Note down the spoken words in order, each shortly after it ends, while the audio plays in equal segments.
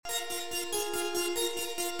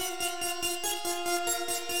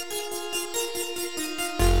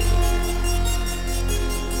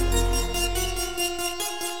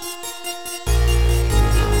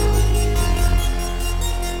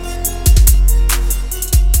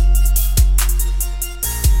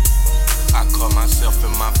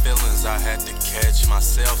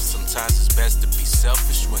myself. Sometimes it's best to be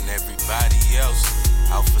selfish when everybody else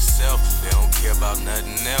out for self. They don't care about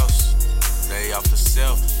nothing else. They out for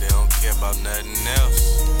self, they don't care about nothing else.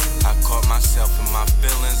 I caught myself in my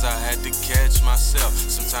feelings, I had to catch myself.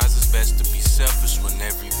 Sometimes it's best to be selfish when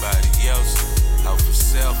everybody else out for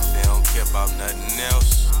self, they don't care about nothing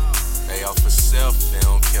else. They out for self, they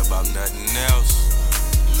don't care about nothing else.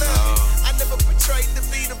 I never portrayed to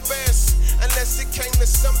be the best, unless it came to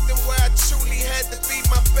something where I truly had to be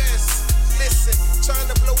my best. Listen, trying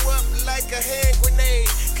to blow up like a hand grenade,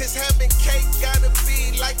 cause having cake gotta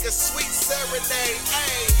be like a sweet serenade.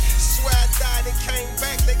 Ayy, swear I died and came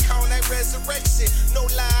back, they call that resurrection. No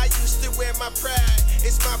lie, I used to wear my pride,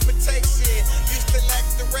 it's my protection. Used to lack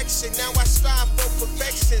direction, now I strive for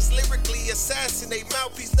perfections. Lyrically assassinate,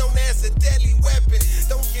 mouthpiece known as a deadly weapon.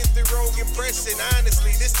 Don't get the wrong impression, honestly,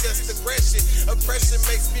 this just aggression. Oppression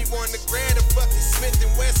makes me wanna grab a fucking Smith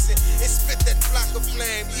 & Wesson and spit that flock of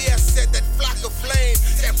flame. Yeah, I said that flock of flame,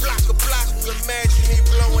 that block of blockers. Imagine me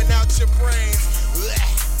blowing out your brains.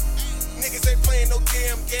 Niggas ain't playing no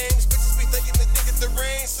damn games. Bitches be thinking the niggas the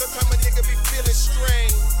range. Sometimes a nigga be feeling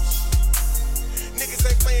strange. Niggas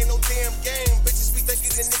ain't playing no damn game. Bitches be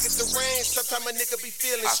thinking the niggas the range. Sometimes a nigga be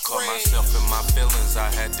feeling strange. I caught myself in my feelings, I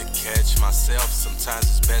had to catch myself. Sometimes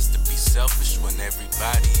it's best to be selfish when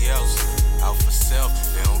everybody else out for self.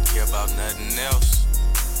 They don't care about nothing else.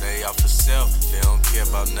 They out for self, they don't care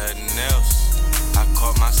about nothing else. I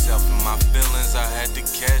caught myself in my feelings, I had to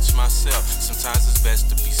catch myself. Sometimes it's best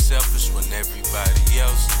to be selfish when everybody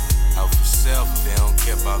else out for self, they don't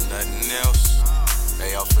care about nothing else.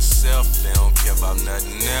 They out for self, they don't care about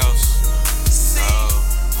nothing else. See,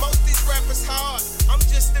 most these rappers hard, I'm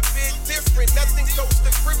just a bit different. Nothing goes to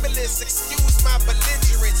frivolous, excuse my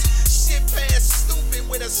belligerence. Shit past stupid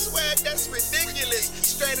with a swag that's ridiculous.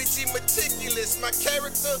 Strategy meticulous, my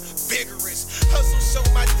character vigorous. Hustle show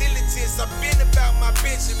my diligence, I've been about my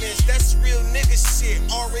Benjamins. That's real nigga shit,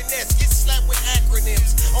 RNS, get slapped with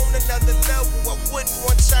acronyms. On another level, I wouldn't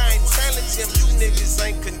want to try and challenge him. You niggas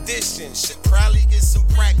ain't conditioned, should probably get some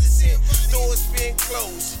practice in. Doors being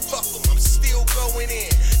closed, fuck them, I'm still going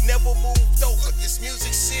in. Never moved over this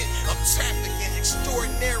music shit, I'm trafficking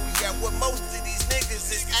extraordinary at what most of these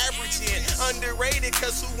niggas is averaging. Underrated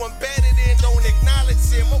cause who I'm better than don't acknowledge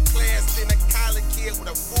him. More class than a college kid with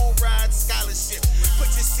a full ride scholarship. Put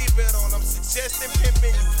your seatbelt on, I'm suggesting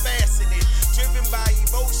pimping, you fasten it. Driven by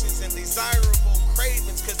emotions and desirable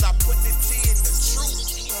cravings, cause I put the T in the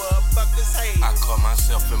truth. Motherfuckers hate. I caught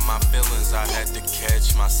myself in my feelings, I had to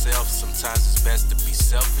catch myself. Sometimes it's best to be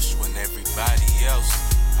selfish when everybody else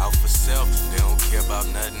out for self, they don't care about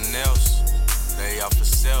nothing else. They out for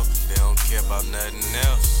self, they don't care about nothing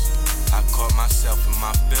else. I caught myself in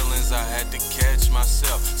my feelings, I had to catch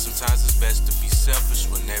myself. Sometimes it's best to be selfish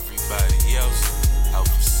when everybody else out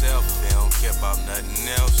for self, they don't care about nothing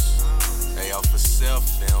else. They out for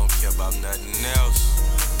self, they don't care about nothing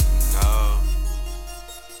else. No.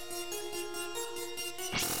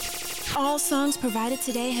 All songs provided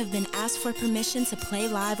today have been asked for permission to play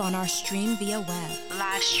live on our stream via web.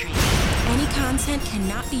 Live stream. Any content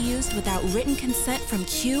cannot be used without written consent from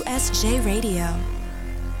QSJ Radio.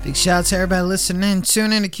 Big shout out to everybody listening.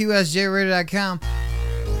 Tune in to QSJRadio.com.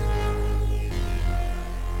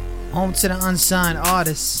 Home to the unsigned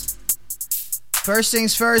artists. First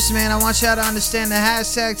things first, man, I want y'all to understand the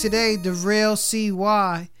hashtag today, the real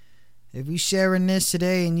CY. If you sharing this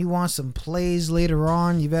today and you want some plays later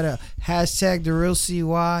on, you better hashtag the real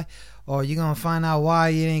CY, or you're going to find out why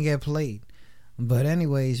you didn't get played. But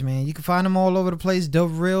anyways, man, you can find them all over the place. The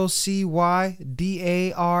real CY,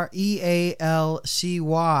 DAREALCY.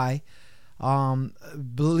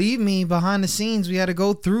 Believe me, behind the scenes, we had to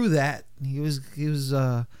go through that. He was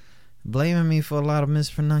blaming me for a lot of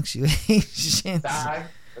mispronunciations. Psy,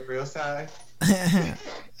 the real Psy.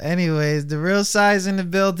 Anyways, the real Psy's in the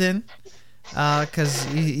building. Cause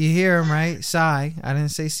you hear him, right? Psy. I didn't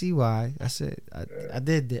say CY. I said I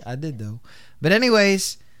did though. But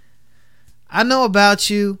anyways, I know about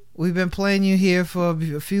you. We've been playing you here for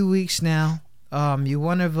a few weeks now. You're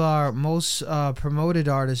one of our most promoted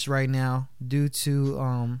artists right now due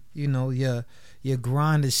to your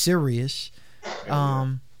grind is serious.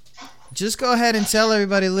 Just go ahead and tell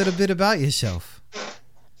everybody a little bit about yourself.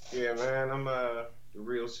 Yeah, man, I'm the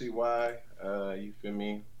real CY. You feel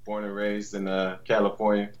me? Born and raised in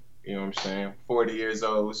California. You know what I'm saying? 40 years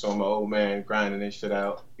old, so I'm an old man grinding this shit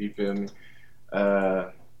out. You feel me?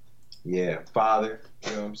 Yeah, father.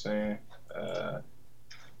 You know what I'm saying?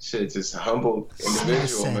 Shit, just a humble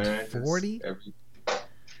individual, man. 40?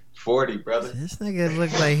 40, brother. This nigga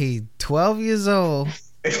look like he 12 years old.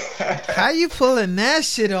 How you pulling that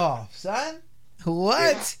shit off, son?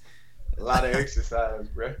 What? A lot of exercise,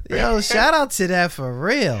 bro. Yo, shout out to that for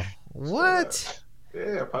real. What?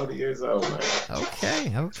 Yeah, 40 years old, man.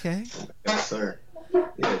 Okay. Yes, sir.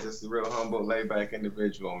 Yeah, just a real humble, laid back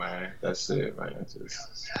individual, man. That's it, man.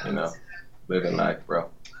 Just, living life, bro.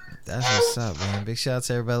 That's what's up, man. Big shout out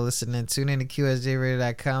to everybody listening. Tune in to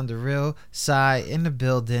QSJRadio.com. The real Psy in the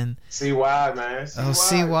building. CY, man.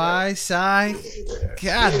 CY, Psy.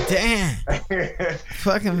 God damn.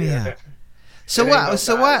 Fucking me up. So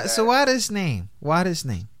why this name? Why this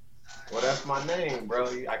name? Well, that's my name, bro.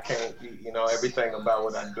 I can't, everything about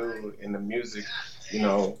what I do in the music,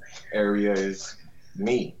 area is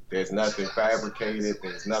me. There's nothing fabricated.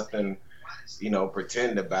 There's nothing,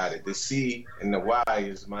 pretend about it. The C and the Y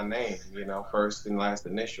is my name, first and last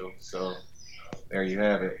initial. So there you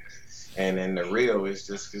have it. And then the real is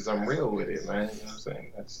just because I'm real with it, man. You know what I'm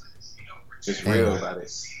saying? That's just real about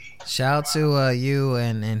it. Shout out to you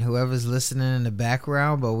and whoever's listening in the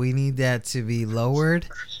background, but we need that to be lowered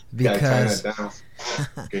because turn it down.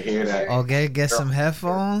 You can hear that. Okay, get some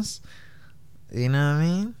headphones. You know what I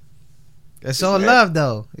mean? It's all love,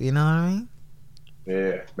 though. You know what I mean?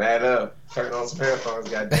 Yeah, mad up. Turn on some headphones,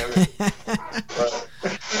 goddammit.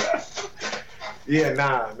 Yeah,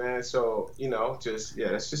 nah, man. So,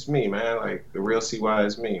 that's just me, man. Like, the real CY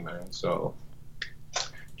is me, man. So,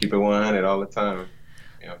 keep it 100 all the time.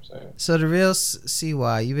 You know what I'm saying? So, the real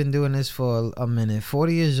CY, you've been doing this for a minute.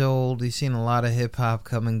 40 years old. You've seen a lot of hip-hop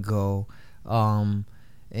come and go. You're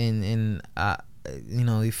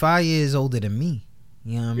 5 years older than me.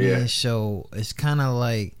 You know what I mean? Yeah. So, it's kind of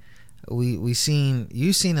like you seen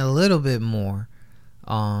a little bit more.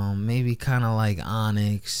 Maybe kind of like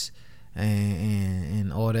Onyx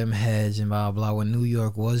and all them heads and blah blah, when New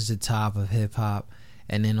York was the top of hip hop,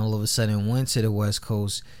 and then all of a sudden went to the West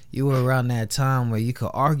Coast. You were around that time where you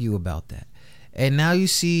could argue about that, and now you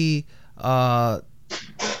see out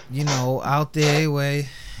there where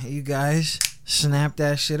you guys snap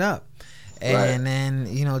that shit up and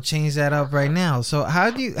then change that up right now. So how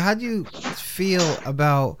do you feel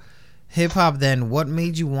about hip hop then? What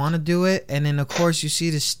made you want to do it? And then of course you see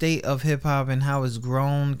the state of hip hop and how it's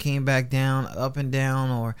grown, came back down, up and down,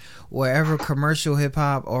 or wherever commercial hip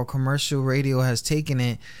hop or commercial radio has taken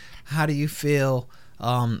it. How do you feel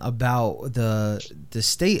about the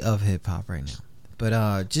state of hip hop right now?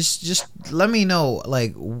 But just let me know,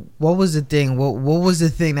 like, what was the thing? What was the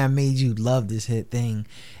thing that made you love this hit thing?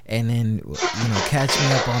 And then catch me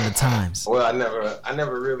up on the times. Well, I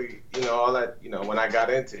never really, all that, when I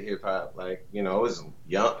got into hip hop, like, it was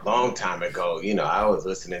a long time ago. I was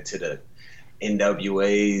listening to the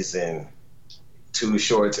NWAs and Too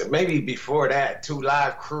Short. Maybe before that, 2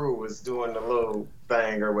 Live Crew was doing the little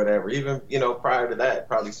thing or whatever. Even, prior to that,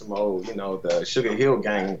 probably some old, the Sugar Hill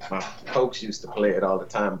Gang. My folks used to play it all the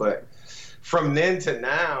time. But from then to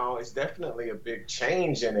now, it's definitely a big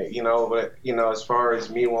change in it, but, as far as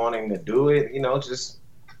me wanting to do it,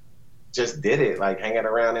 just did it, like hanging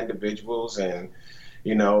around individuals and,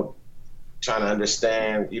 trying to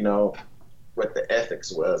understand, what the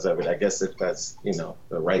ethics was of it. I guess if that's, the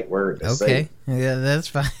right word to say. Okay. Yeah, that's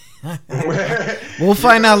fine. We'll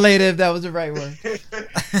find out later if that was the right word.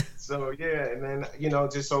 So, yeah, and then,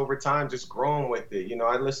 just over time, just growing with it.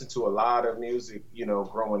 I listened to a lot of music,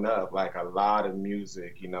 growing up, like a lot of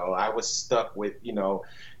music. I was stuck with,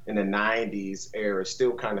 in the 90s era,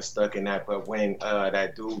 still kind of stuck in that. But when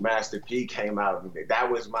that dude Master P came out, that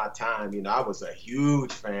was my time. I was a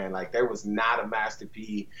huge fan. Like, there was not a Master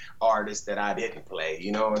P artist that I didn't play.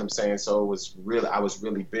 You know what I'm saying? So I was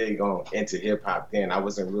really big into hip hop then. I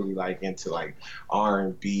wasn't really like into like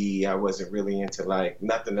R&B. I wasn't really into like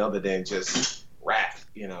nothing other than just rap,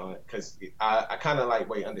 because I kind of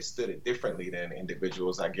understood it differently than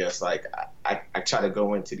individuals, I guess. Like, I try to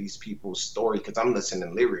go into these people's story because I'm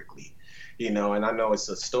listening lyrically, and I know it's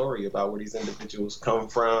a story about where these individuals come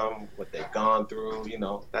from, what they've gone through,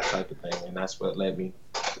 that type of thing. And that's what led me,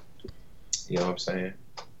 you know what I'm saying?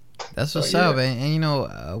 That's what's up,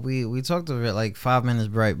 and we talked about it like 5 minutes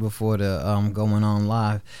right before the going on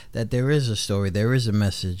live, that there is a story, there is a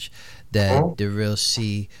message that the real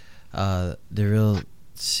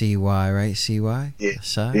CY, right? CY? Yeah.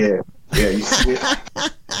 Yeah, you see it?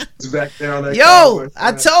 It's back there on that. Yo,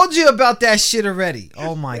 I told you about that shit already.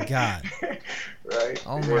 Oh my God. Right?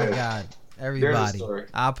 Oh my God. Everybody.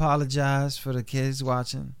 I apologize for the kids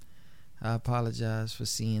watching. I apologize for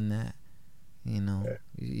seeing that.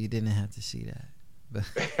 You didn't have to see that. But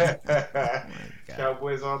oh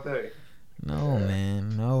Cowboys all day. No,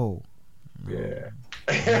 man. No. Yeah.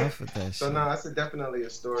 Enough with that So shit. no, it's definitely a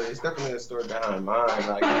story. It's definitely a story behind mine.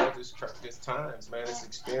 Like, you know, just times, man. It's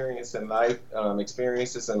experiences in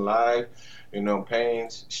life. You know,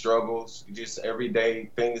 pains, struggles, just everyday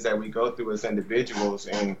things that we go through as individuals.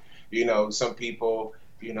 And you know, some people,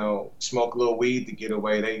 you know, smoke a little weed to get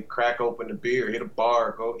away. They crack open the beer, hit a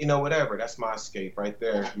bar, go, you know, whatever. That's my escape right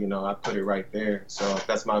there. You know, I put it right there. So if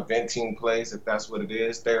that's my venting place, if that's what it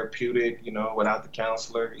is, therapeutic, you know, without the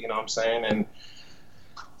counselor, you know what I'm saying? And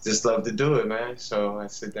just love to do it, man. So I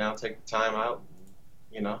sit down, take the time out,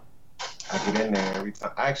 you know, I get in there every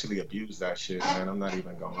time. I actually abuse that shit, man. I'm not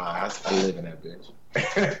even gonna lie. I live in that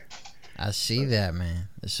bitch. I see that, man.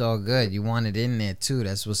 It's all good. You want it in there too.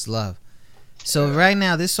 That's what's love. So right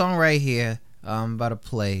now, this song right here, I'm about to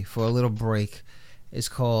play for a little break. It's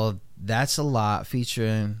called "That's a Lot"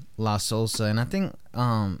 featuring La Sosa, and I think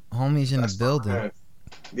homie's in the building. Man.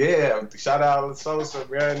 Yeah, shout out to Sosa,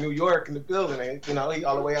 man. New York in the building. And, you know, he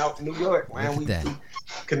all the way out from New York, man. We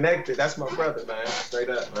connected. That's my brother, man. Straight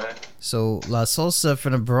up, man. So La Sosa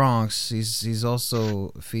from the Bronx, he's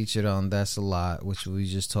also featured on "That's a Lot," which we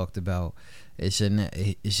just talked about. It's in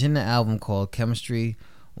the album called Chemistry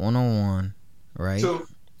 101, right?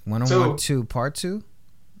 101 2, part 2.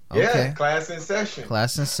 Okay. Yeah, class in session.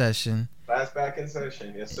 Class in session. Class back in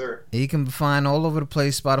session, yes sir. You can find all over the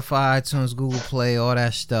place: Spotify, iTunes, Google Play, all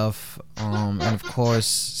that stuff. And of course,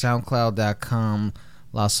 SoundCloud.com,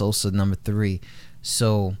 La Sosa #3.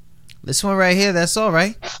 So this one right here, that's all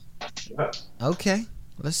right. Yeah. Okay,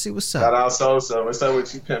 let's see what's up. Shout out Sosa. What's up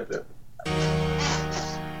with you, pimpin'?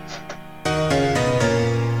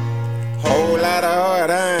 Whole lot of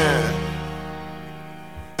hard iron.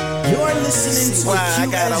 You're listening See to why I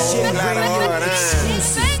got a whole QSJ lot of Radio hard iron.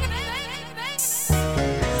 exclusive.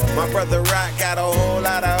 My brother Rock got a whole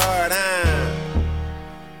lot of hard iron.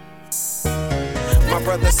 My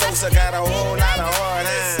brother Sosa got a whole lot of hard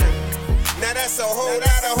iron. Now that's a whole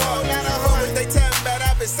lot of hard iron. What they talking about?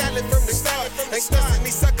 I've been silent from the start. Ain't stuffing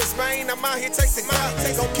these suckers, man. I'm out here chasing clout.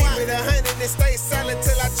 Gon' keep it 100 and stay silent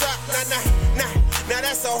till I drop. Nah,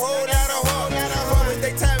 that's a whole lot of hard iron. What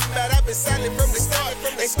they talking about? I've been silent from the start.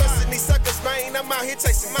 Ain't stuffing these suckers, man. I'm out here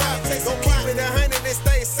chasing clout. Gon' keep it 100 and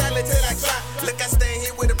stay silent till I drop. Look, I stand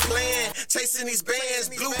here with a plan, chasing these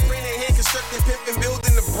bands, blueprint and hand constructing, pimping,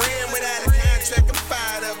 building the brand. Without a contract, I'm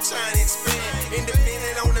fired up, trying to expand.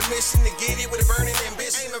 Independent on a mission to get it with a burning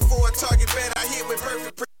ambition. Aiming for a target better, I hit with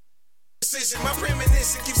perfect precision. My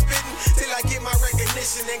premonition keeps spitting till I get my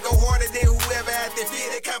recognition and go harder than whoever had to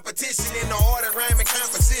fear the competition in the art of rhyming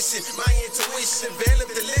composition. My intuition, veil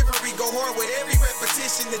of delivery, go hard with every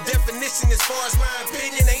repetition. The definition, as far as my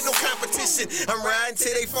opinion, ain't no competition. I'm riding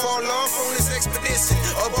till they fall off on this expedition.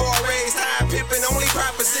 A bar raised high, pimping only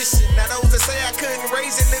proposition. Now those that say I couldn't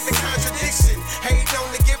raise it, live in contradiction. Hating on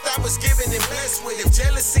the gift I was given and blessed with. If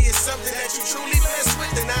jealousy is something that you truly blessed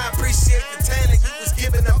with, then I appreciate the talent you was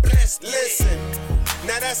given. I'm blessed. Listen,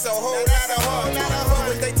 now that's a whole lot of hard.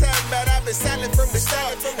 What they talking about? I've been silent from the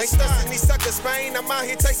start. Ain't stuffing these suckers, man. I'm out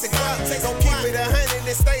here chasing clout. Gon' keep it 100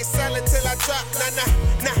 and stay silent till I drop.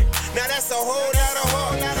 Nah, that's a whole lot of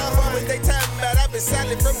hard. What they talking about? I've been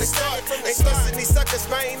silent from the start. Ain't stuffing these suckers,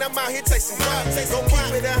 man. I'm out here chasing clout. Gon'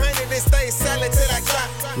 keep it 100 and stay silent till I drop.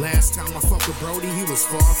 Last time I fucked with Brody, he was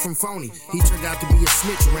far from phony. He turned out to be a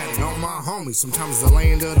snitch around it, all my homies. Sometimes the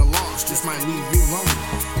land of the lost just might leave you lonely.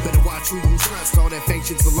 Better watch who you trust, all that fake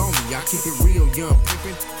shit's below me. I keep it real, young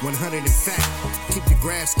pimpin', 100 in fact. Keep the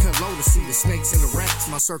grass cut low to see the snakes and the rats.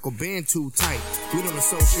 My circle been too tight. We don't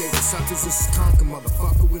associate with suckers, this is conquer,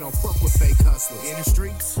 motherfucker. We don't fuck with fake hustlers. In the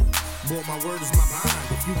streets, boy, my word is my bond.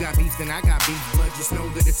 If you got beef, then I got beef, but just know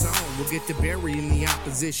that it's on. We'll get to burying the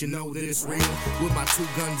opposition, know that it's real. With my 2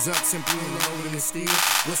 guns up, simply unloading the steel.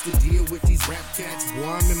 What's the deal with these rap cats? Boy,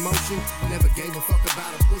 I'm in motion. Never gave a fuck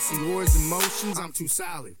about a pussy or his emotions. I'm too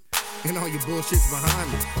solid. And all your bullshit's behind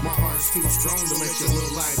me. My heart's too strong to let your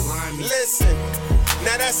little light blind me. Listen,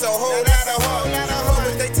 now that's a whole lot of hard.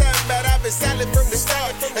 What they talking about? I've been silent from the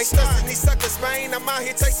start. Ain't stuffing these suckers, man. I'm out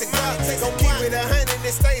here chasing clout. Gon' keep it 100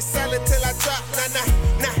 and stay silent till I drop.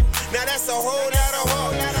 Nah, that's a whole lot of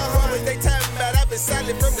hard. What they talking about? I've been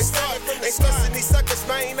silent from the start. Ain't stuffing these suckers,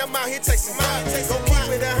 man. I'm out here chasing clout. Gon'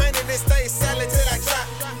 keep it 100 and stay silent till I drop.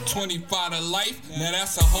 25 to life, now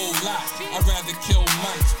that's a whole lot. I'd rather kill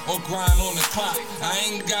mice or grind on the clock. I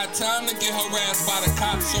ain't got time to get harassed by the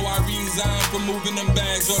cops, so I resign from moving them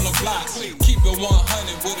bags on the block. Keep it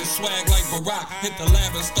 100 with a swag like Barack. Hit the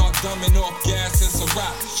lab and start dumbing off gas and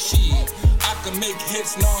Ciroc. Shit, I can make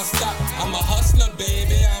hits non-stop. I'm a hustler,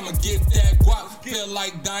 baby, I'ma get that guap. Feel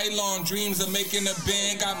like Dylon, dreams of making a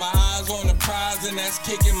band. Got my eyes on the prize and that's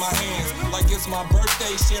kicking my hands. Like it's my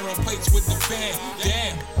birthday, sharing plates with the fam.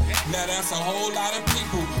 Damn, now that's a whole lot of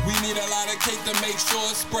people. We need a lot of cake to make sure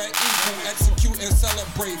it's spread equal. Execute and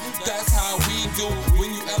celebrate, that's how we do. When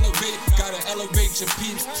you elevate, gotta elevate your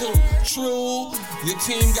peeps too. True, your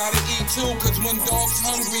team gotta eat too. Cause when dogs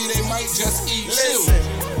hungry, they might just eat you.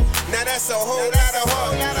 Now that's a whole lot of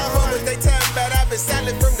heart. What they talking about, I've been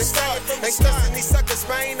silent from the start. Ain't stressing these suckers,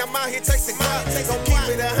 man. I'm out here chasing clout. Gon' keep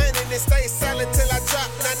it 100 and stay silent till I drop.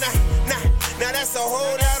 Now that's a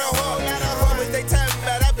whole lot of heart. What they talking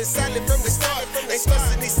about, I've been silent from the start. Ain't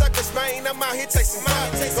stressing these suckers, man. I'm out here chasing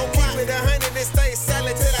clout. Gon' keep it 100 and stay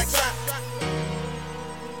silent till I drop.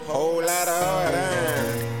 Whole lot of heart.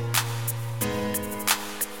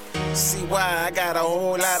 See why I got a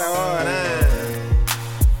whole lot of heart.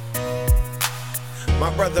 My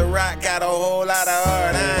brother Rock got a whole lot of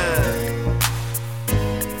heart.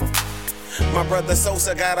 My brother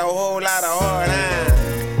Sosa got a whole lot of heart.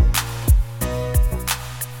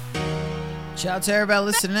 Shout out to everybody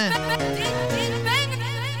listening.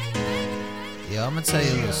 Yo, I'm gonna tell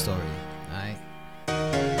you a little story. Alright.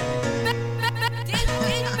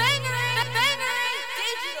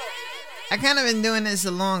 I kind of been doing this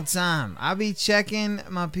a long time. I'll be checking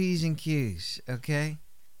my P's and Q's, okay?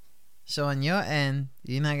 So on your end,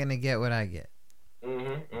 you're not gonna get what I get.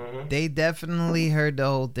 They definitely heard the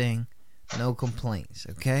whole thing. No complaints,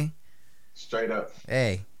 okay? Straight up.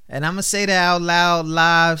 Hey, and I'm gonna say that out loud,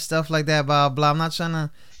 live, stuff like that, blah blah. I'm not trying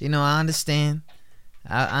to, I understand.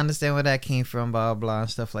 I understand where that came from, blah blah, and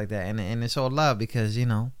stuff like that. And it's all love because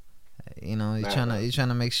you're trying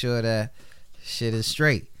to make sure that shit is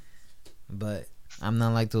straight. But I'm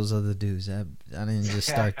not like those other dudes. I didn't just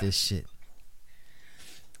start this shit.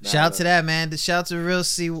 Shout out to that, man. The shout out to Real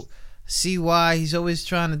CY. He's always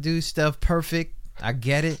trying to do stuff perfect. I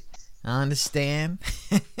get it. I understand.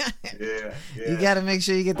 Yeah. You got to make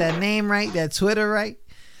sure you get that name right, that Twitter right.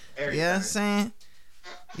 You know what I'm saying?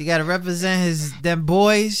 You got to represent them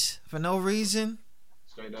boys for no reason.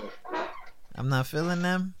 Straight up. I'm not feeling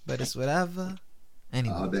them, but it's whatever.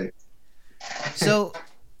 Anyway. All day. So,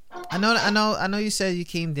 I know you said you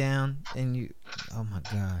came down and you... Oh, my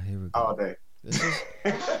God. Here we go. All day.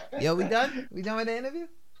 Yo, we done? We done with the interview?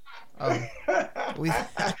 Oh,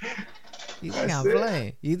 you think I'm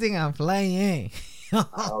playing? You think I'm playing?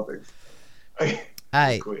 All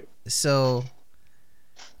right. So,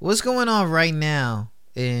 what's going on right now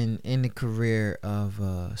in the career of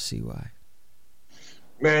CY?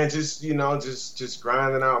 Man, just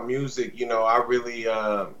grinding out music. I really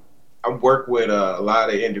I work with a lot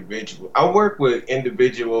of individuals. I work with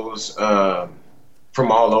individuals from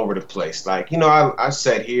all over the place. Like, I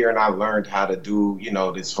sat here and I learned how to do,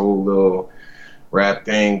 this whole little rap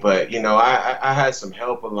thing. But, I had some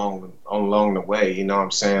help along the way. You know what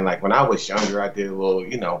I'm saying? Like when I was younger, I did a little,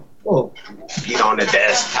 little beat on the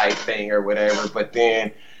desk type thing or whatever. But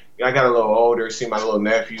then I got a little older, see my little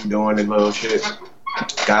nephew doing the little shit.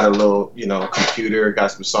 Got a little, computer,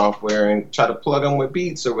 got some software and try to plug them with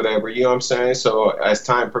beats or whatever, you know what I'm saying? So as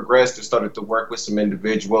time progressed, I started to work with some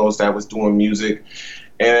individuals that was doing music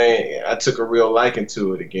and I took a real liking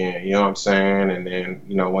to it again, you know what I'm saying? And then,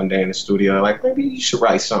 one day in the studio, like, maybe you should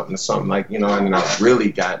write something like, and then I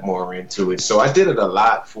really got more into it. So I did it a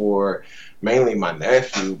lot for mainly my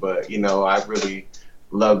nephew, but, I really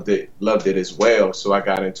loved it as well, so I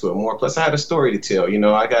got into it more. Plus I had a story to tell.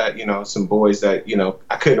 I got some boys that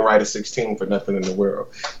I couldn't write a 16 for nothing in the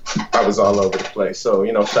world. I was all over the place. So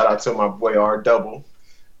shout out to my boy R Double.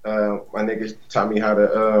 My niggas taught me how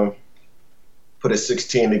to put a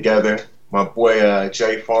 16 together. My boy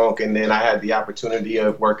J Funk, and then I had the opportunity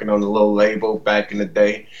of working on a little label back in the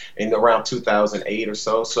day in around 2008 or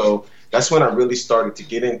so. So that's when I really started to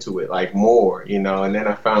get into it like more, and then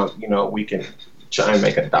I found we can try and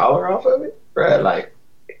make $1 off of it, right? Like,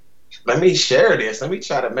 let me share this. Let me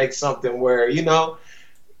try to make something where,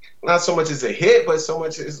 not so much as a hit, but so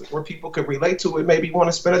much as where people could relate to it, maybe want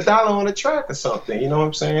to spend $1 on a track or something, you know what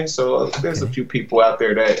I'm saying? So there's a few people out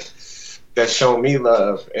there that show me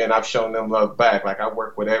love, and I've shown them love back. Like, I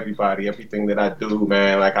work with everybody. Everything that I do,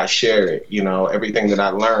 man, like, I share it, everything that I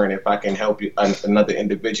learn. If I can help another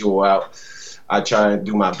individual out, I try and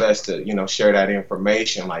do my best to, share that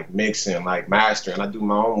information, like mixing, like mastering. I do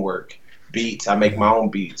my own work, beats. I make my own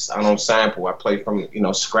beats. I don't sample. I play from,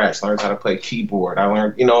 scratch. Learned how to play keyboard. I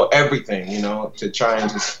learned, everything, to try and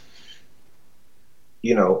just,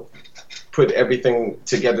 put everything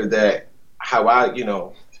together that how I,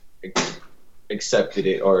 accepted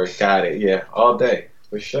it or got it. Yeah, all day,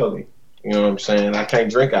 for surely. You know what I'm saying? I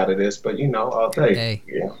can't drink out of this, but I'll take. Hey,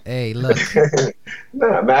 yeah. Hey, look.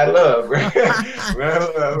 Nah, mad love, right?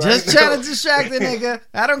 Mad love, Just right trying now. to distract the nigga.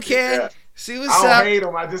 I don't care. Yeah. See what's I don't up. hate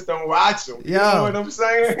them. I just don't watch them. You Yo, know what I'm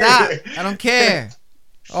saying? Stop. I don't care.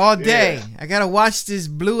 All day. Yeah. I gotta watch this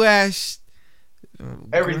blue ash.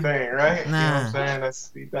 Everything, right? Nah. You know what I'm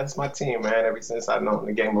saying? That's my team, man. Ever since I know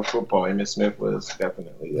the game of football, Emmitt Smith was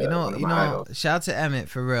definitely one of my idols. Shout out to Emmett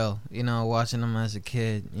for real. Watching him as a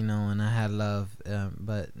kid, and I had love.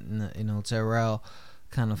 But Terrell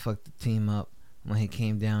kind of fucked the team up when he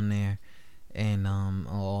came down there, and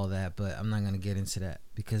all that. But I'm not gonna get into that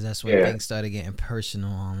because that's when things started getting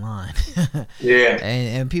personal online. Yeah.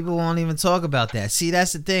 And people won't even talk about that. See,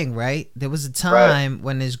 that's the thing, right? There was a time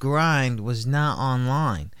when this grind was not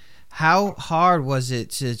online. How hard was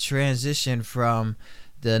it to transition from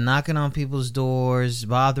the knocking on people's doors,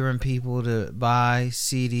 bothering people to buy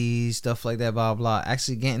CDs, stuff like that, blah, blah,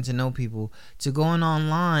 actually getting to know people, to going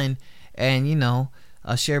online and,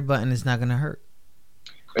 a share button is not going to hurt.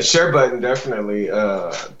 A share button definitely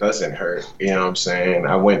doesn't hurt. You know what I'm saying?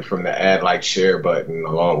 I went from the add like share button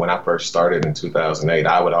along when I first started in 2008.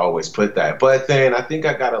 I would always put that. But then I think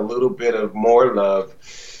I got a little bit of more love,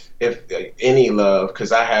 if any love,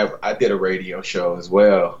 because I did a radio show as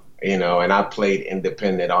well, and I played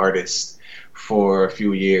independent artists for a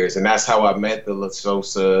few years. And that's how I met the La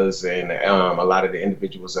Sosas and a lot of the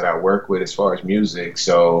individuals that I work with as far as music.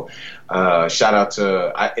 So shout out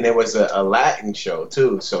to, and it was a Latin show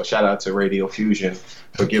too. So shout out to Radio Fusion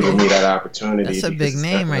for giving me that opportunity. That's a big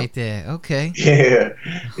name right there. Okay.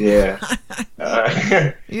 Yeah.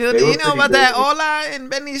 You know about that Hola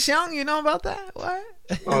and Bendición? You know about that? What?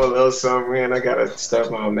 Oh, a little something, man. I got a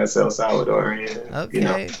stepmom that's El Salvadorian.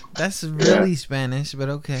 Okay. That's really Spanish, but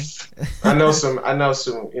okay. I know some,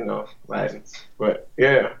 Latin. But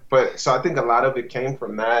yeah. So I think a lot of it came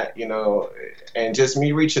from that, and just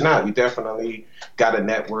me reaching out. You definitely got to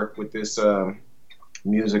network with this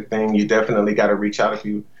music thing. You definitely got to reach out if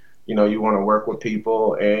you you want to work with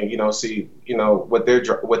people and see what their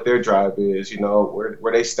drive is,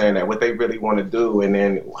 where they stand at, what they really want to do, and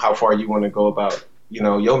then how far you want to go about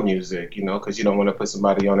your music, because you don't want to put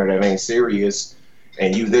somebody on there that ain't serious,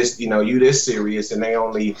 and you this serious, and they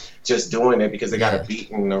only just doing it because they got a beat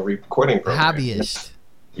and a recording program. Hobbyist.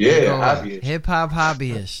 Hobbyist. Hip hop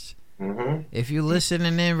hobbyist. Mm-hmm. If you're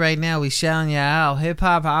listening in right now, we shouting you out. Hip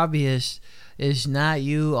hop hobbyist is not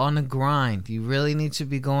you on the grind. You really need to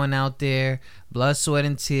be going out there, blood, sweat,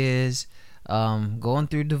 and tears, going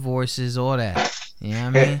through divorces, all that. You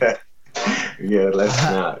know what I mean? Yeah, let's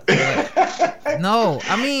not. No,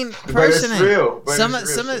 I mean personally, but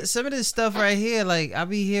it's real. Some of this stuff right here, like I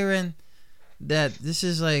be hearing that this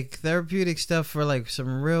is like therapeutic stuff for like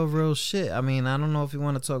some real shit. I mean, I don't know if you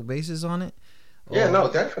want to talk bases on it. Yeah,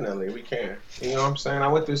 no, definitely we can. You know what I'm saying? I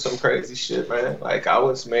went through some crazy shit, man. Like I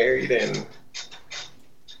was married and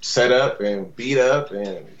set up and beat up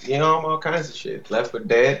and all kinds of shit. Left for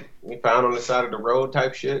dead. We found on the side of the road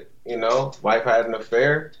type shit. Wife had an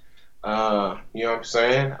affair. You know what I'm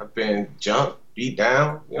saying? I've been jumped, beat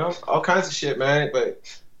down, all kinds of shit, man. But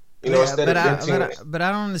instead of but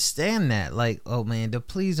I don't understand that. Like, oh man,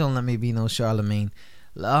 please don't let me be no Charlemagne.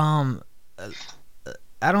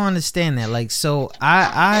 I don't understand that. Like, so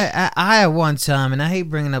I at one time, and I hate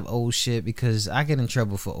bringing up old shit because I get in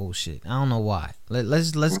trouble for old shit. I don't know why.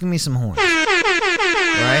 Let's give me some horns. Right.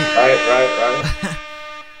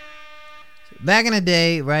 Back in the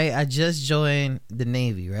day, right, I just joined the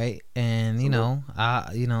Navy, right? And, shout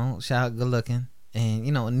out good looking. And,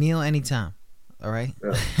 kneel anytime. All right?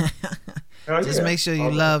 Yeah. Just make sure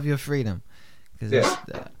you love your freedom.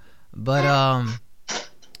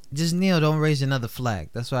 Just kneel, don't raise another flag.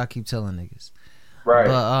 That's what I keep telling niggas. Right.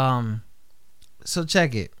 But, so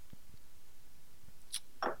check it.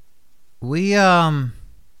 I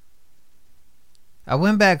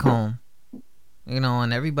went back home.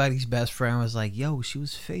 And everybody's best friend was like, yo, she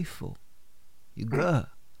was faithful. You good.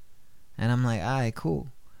 And I'm like, all right,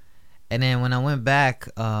 cool. And then when I went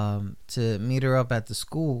back to meet her up at the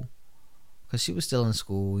school, because she was still in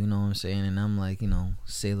school, you know what I'm saying? And I'm like,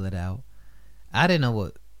 sail it out. I didn't know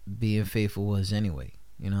what being faithful was anyway.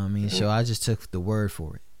 You know what I mean? Mm-hmm. So I just took the word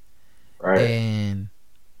for it. Right. And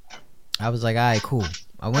I was like, all right, cool.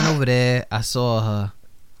 I went over there. I saw her.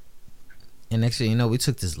 And next thing you know, we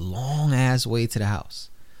took this long ass way to the house.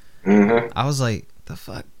 Mm-hmm. I was like, the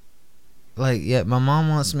fuck? Like, yeah, my mom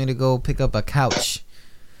wants me to go pick up a couch.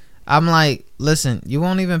 I'm like, listen, you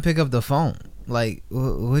won't even pick up the phone. Like,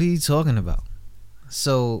 what are you talking about?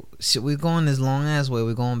 So, we're going this long ass way.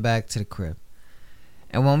 We're going back to the crib.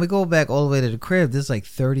 And when we go back all the way to the crib, there's like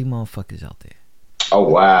 30 motherfuckers out there. Oh,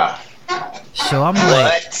 wow. So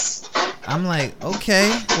I'm like, okay,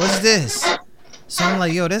 what's this? So I'm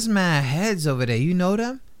like, yo, there's mad heads over there. You know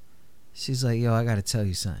them? She's like, yo, I gotta tell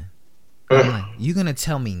you something. I'm like, you gonna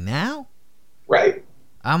tell me now? Right.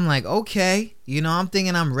 I'm like, okay. You know, I'm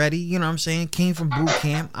thinking I'm ready. You know what I'm saying? Came from boot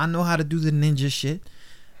camp. I know how to do the ninja shit.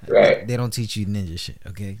 Right. They don't teach you ninja shit,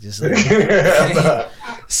 okay? Just like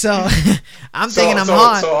So I'm thinking I'm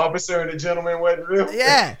hard. So officer and the gentleman wasn't real?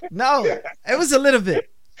 Yeah. No. It was a little bit.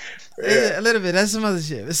 Yeah. A little bit. That's some other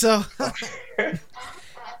shit. So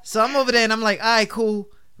I'm over there and I'm like, all right, cool.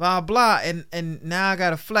 Blah blah. And now I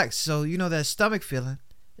gotta flex. So you know that stomach feeling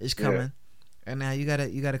is coming. Yeah. And now you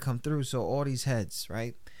gotta come through. So all these heads,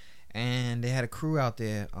 right? And they had a crew out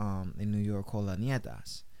there in New York called La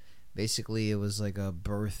Nietas. Basically, it was like a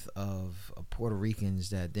birth of Puerto Ricans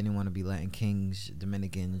that didn't want to be Latin Kings,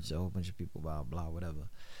 Dominicans, a whole bunch of people, blah, blah, whatever.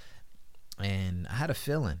 And I had a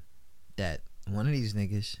feeling that one of these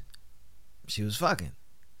niggas, she was fucking.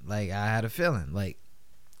 Like, I had a feeling. Like,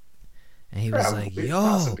 and he was like,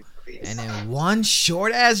 yo. And then one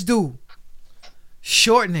short-ass dude.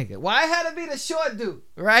 Short nigga. Why it had to be the short dude,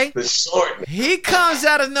 right? The short nigga. He comes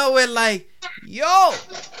out of nowhere like, yo.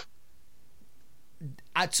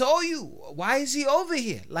 I told you, why is he over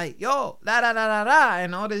here? Like, yo, la da da da da,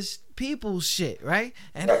 and all this people shit, right?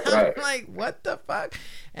 And I'm like, what the fuck?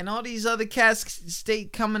 And all these other cats stay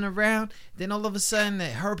coming around. Then all of a sudden,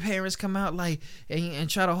 her parents come out like and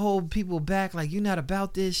try to hold people back, like you're not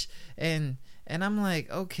about this. And I'm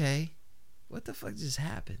like, okay, what the fuck just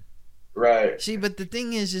happened? Right. See, but the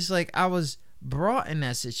thing is, just like I was brought in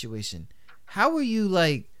that situation. How were you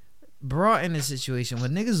like brought in this situation? Were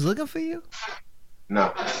niggas looking for you?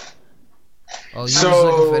 No. Oh, you was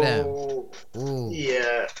looking for them. Ooh.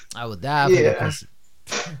 Yeah. I would die for that person.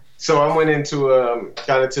 So I went into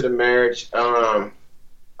got into the marriage. It's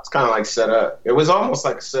kind of like set up. It was almost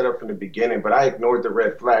like a setup from the beginning, but I ignored the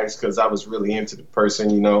red flags because I was really into the person,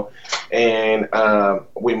 you know. And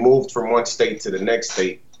we moved from one state to the next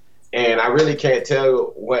state. And I really can't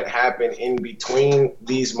tell what happened in between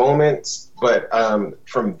these moments, but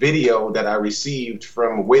from video that I received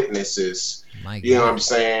from witnesses, you know what I'm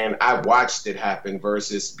saying? I watched it happen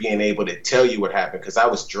versus being able to tell you what happened because I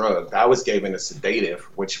was drugged. I was given a sedative,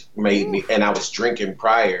 which made me, and I was drinking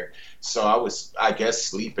prior. So I was, I guess,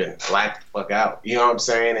 sleeping, blacked the fuck out. You know what I'm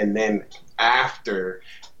saying? And then after,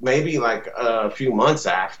 maybe like a few months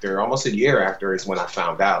after, almost a year after is when I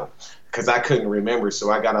found out because I couldn't remember.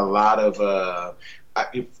 So I got a lot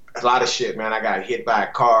of shit, man. I got hit by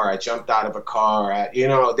a car. I jumped out of a car. You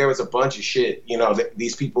know, there was a bunch of shit. You know,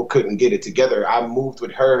 these people couldn't get it together. I moved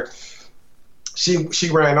with her. She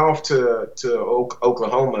ran off to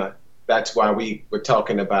Oklahoma. That's why we were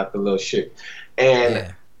talking about the little shit.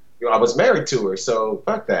 And you know, I was married to her, so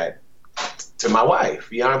fuck that. To my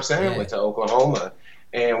wife, you know what I'm saying? Went to Oklahoma,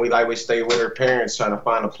 and we stayed with her parents, trying to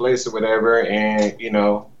find a place or whatever. And you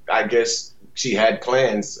know, I guess she had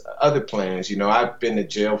plans, other plans. You know, I've been to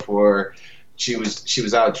jail for. She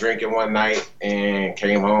was out drinking one night and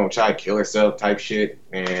came home, tried to kill herself type shit,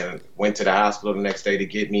 and went to the hospital the next day to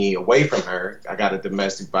get me away from her. I got a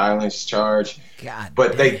domestic violence charge,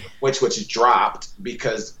 which was dropped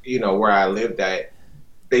because, you know, where I lived at,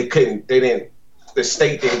 the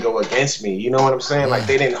state didn't go against me. You know what I'm saying? Like,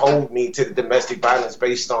 they didn't hold me to the domestic violence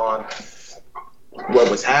based on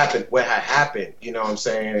what had happened, you know what I'm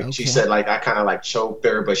saying? And she said, like, I kind of like choked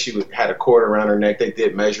her, but she had a cord around her neck. They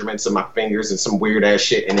did measurements of my fingers and some weird ass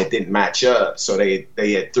shit, and it didn't match up. So they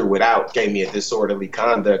had threw it out, gave me a disorderly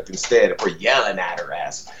conduct instead for yelling at her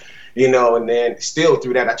ass, you know. And then still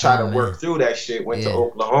through that, I tried to work through that shit. Went to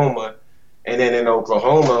Oklahoma, and then in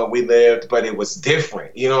Oklahoma we lived, but it was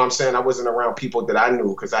different. You know what I'm saying? I wasn't around people that I knew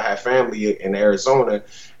because I had family in Arizona,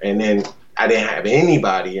 and then I didn't have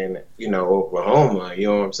anybody in, you know, Oklahoma, you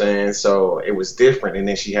know what I'm saying? So it was different. And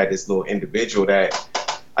then she had this little individual that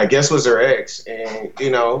I guess was her ex. And, you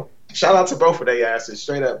know, shout out to both of their asses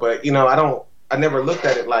straight up. But, you know, I never looked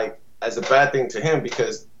at it like as a bad thing to him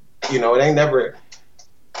because, you know,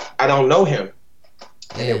 I don't know him.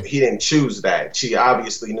 And he didn't choose that. She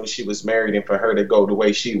obviously knew she was married, and for her to go the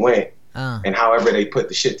way she went and however they put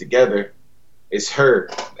the shit together, it's her.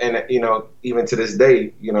 And, you know, even to this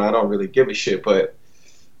day, you know, I don't really give a shit. But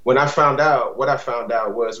what I found out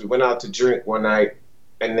was we went out to drink one night,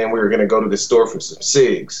 and then we were going to go to the store for some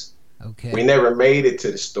cigs. Okay. We never made it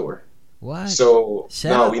to the store. What? So,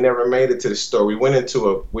 we never made it to the store. We were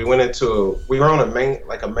on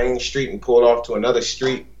a main street and pulled off to another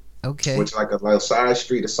street. Okay. Which is like a little side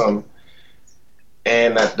street or something.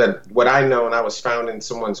 And what I know, and I was found in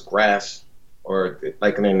someone's grass, or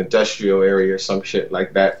like in an industrial area or some shit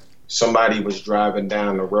like that. somebody was driving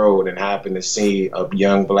down the road and happened to see a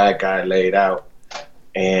young black guy laid out.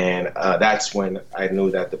 And that's when I knew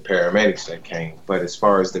that the paramedics had came. But as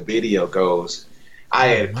far as the video goes, I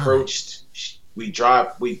had approached, we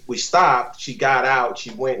stopped, she got out,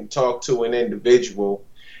 she went and talked to an individual,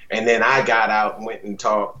 and then I got out and went and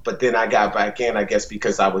talked, but then I got back in, I guess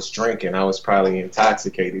because I was drinking. I was probably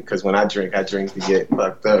intoxicated, because when I drink to get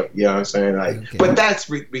fucked up, you know what I'm saying? Like, okay. But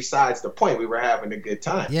that's besides the point. We were having a good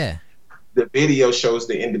time. Yeah. The video shows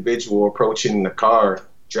the individual approaching the car,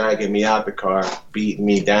 dragging me out the car, beating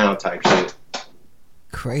me down type shit.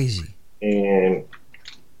 Crazy. And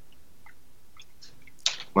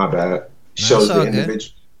my bad. Shows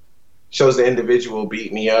the individual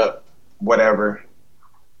beat me up, whatever.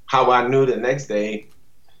 How I knew the next day,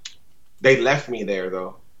 they left me there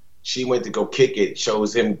though. She went to go kick it,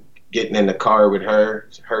 shows him getting in the car with her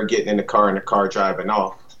getting in the car driving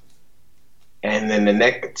off. And then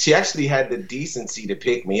she actually had the decency to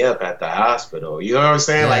pick me up at the hospital. You know what I'm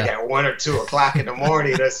saying? Yeah. Like at 1 or 2 o'clock in the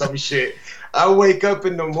morning or some shit. I wake up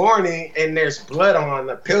in the morning and there's blood on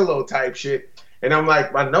the pillow type shit. And I'm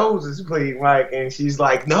like, my nose is bleeding. Like, and she's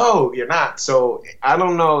like, no, you're not. So I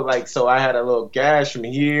don't know. Like, so I had a little gash from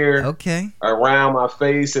here, around my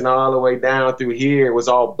face, and all the way down through here. It was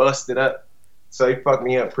all busted up. So he fucked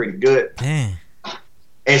me up pretty good. Damn.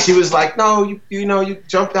 And she was like, no, you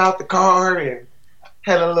jumped out the car and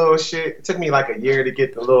had a little shit. It took me like a year to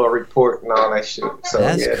get the little report and all that shit. So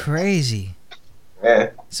that's crazy. Yeah.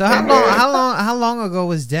 So how long ago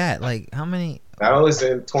was that? Like how many? That was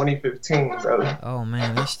in 2015, brother. Oh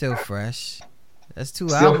man, they're still fresh. That's 2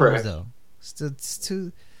 albums fresh. Though. Still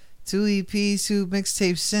two EPs, 2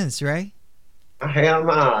 mixtapes since, right? Hell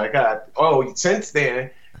nah. I got since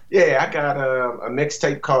then. Yeah, I got a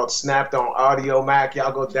mixtape called Snapped on Audio Mac.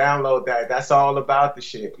 Y'all go download that. That's all about the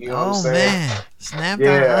shit. You know what I'm saying? Oh, man. Snapped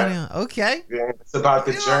on Audio. Okay. Yeah, it's about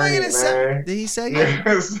the journey, man. Did he say that?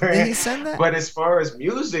 Did he send that? But as far as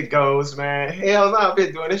music goes, man, hell no. I've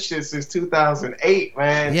been doing this shit since 2008,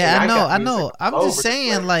 man. Yeah, I know. I'm just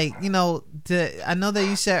saying, like, I know that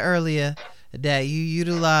you said earlier that you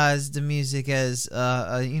utilize the music as,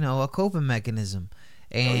 a coping mechanism.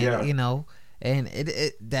 And, and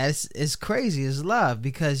it's crazy. It's love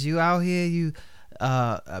because you out here, you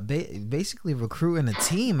basically recruiting a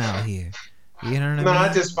team out here. You know what I mean? No,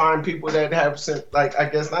 I just find people that have I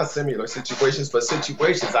guess not similar situations, but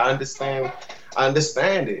situations. I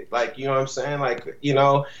understand it. Like, you know what I'm saying? Like,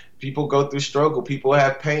 people go through struggle. People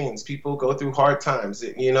have pains. People go through hard times.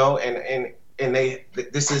 And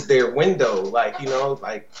this is their window, like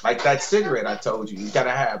that cigarette I told you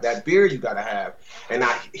gotta have, that beer you gotta have, and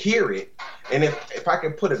I hear it, and if I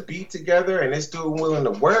can put a beat together and this dude willing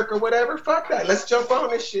to work or whatever, fuck that, let's jump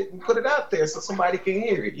on this shit and put it out there so somebody can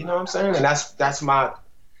hear it, you know what I'm saying? And that's my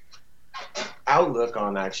outlook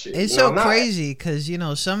on that shit. It's so crazy because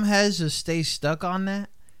some heads just stay stuck on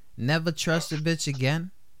that, never trust a bitch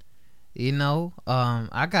again.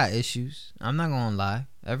 I got issues, I'm not gonna lie.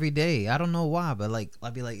 Every day, I don't know why, but like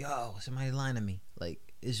I'll be like, "Yo, somebody lying to me." Like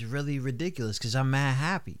it's really ridiculous because I'm mad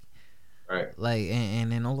happy, right? Like,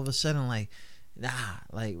 and then all of a sudden, like,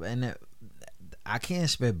 I can't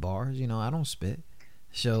spit bars. I don't spit,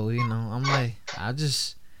 so I'm like, I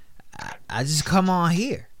just come on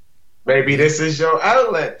here. Maybe this is your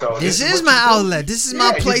outlet, though. This is my outlet. This is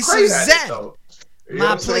my place of zen.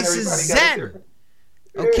 My place is zen.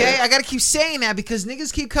 Okay, I gotta keep saying that because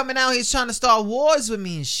niggas keep coming out here trying to start wars with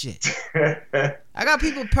me and shit. I got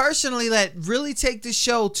people personally that really take this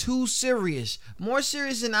show too serious, more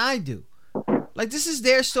serious than I do. Like, this is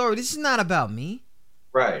their story. This is not about me.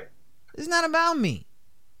 Right. It's not about me.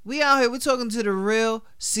 We out here, we're talking to the real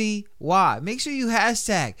CY. Make sure you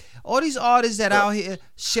hashtag all these artists that out here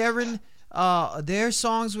sharing their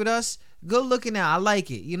songs with us. Good looking out. I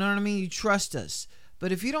like it. You know what I mean? You trust us.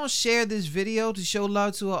 But if you don't share this video to show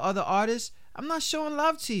love to other artists, I'm not showing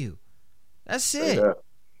love to you. That's it. Yeah.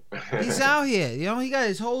 He's out here. He got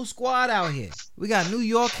his whole squad out here. We got New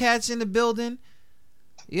York cats in the building.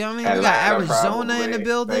 You know what I mean? We got Arizona in the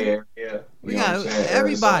building. Yeah. We got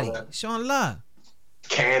everybody showing love.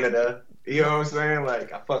 Canada. You know what I'm saying?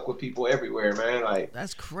 Like, I fuck with people everywhere, man. Like,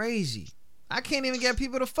 that's crazy. I can't even get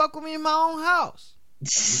people to fuck with me in my own house.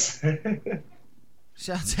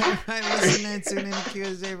 Shout out to everybody listening, tuning in to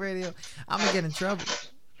QSA Radio. I'm going to get in trouble.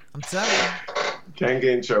 I'm telling you. Can't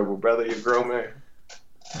get in trouble, brother. You're a grown man.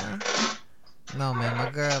 Huh? No, man. My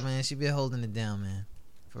girl, man, she been holding it down, man.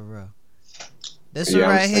 For real. This one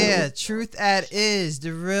right here. Truth at is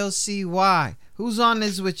the real CY. Who's on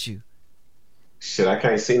this with you? Shit, I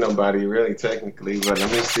can't see nobody really technically, but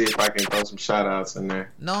let me see if I can throw some shout outs in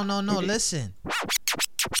there. No. Listen.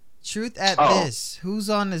 Truth at this. Who's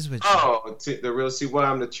on this with you? Oh, the real CY.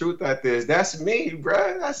 I'm the truth at this. That's me,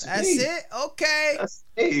 bruh. That's me. That's it? Okay. That's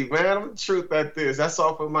me, man. I'm the truth at this. That's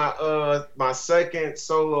off of my second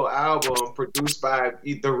solo album produced by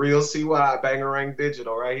the real CY, Bangarang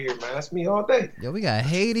Digital, right here, man. That's me all day. Yo, we got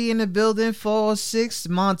Haiti in the building, 406.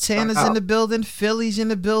 Montana's in the building. Philly's in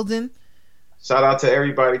the building. Shout out to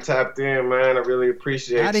everybody tapped in, man. I really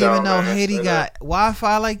appreciate it. I didn't even know Haiti got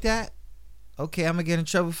Wi-Fi like that. Okay, I'm going to get in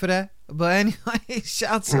trouble for that. But anyway,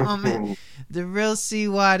 shout to my man, the real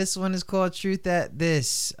CY. This one is called Truth at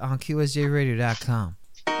This on QSJRadio.com.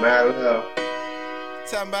 Man, love.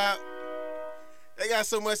 Talking about, they got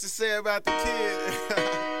so much to say about the kid.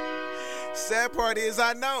 Sad part is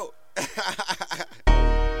I know.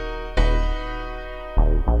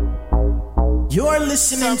 You're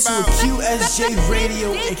listening to a QSJ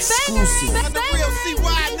Radio exclusive. I'm the real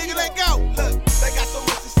CY, nigga, let go. Look, they got so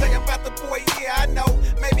much to say about the boy, yeah, I know.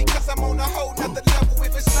 Maybe cause I'm on a whole nother level.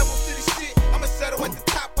 If it's levels to the shit, I'ma settle at the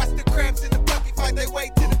top. Watch the crabs in the bucket fight their way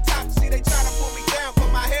to the top. See, they tryna pull me down, but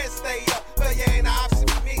my head stay up. But yeah, ain't an option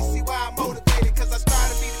for me. See why I'm motivated, cause I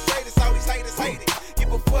strive to be the greatest. All these haters hate it. Give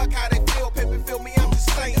a fuck how they feel, pimpin' feel me, I'm just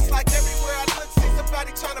saying. It's like everywhere I look, see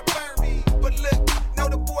somebody tryna burn me. But look, know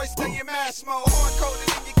the boys stay in mass mode. Hard coded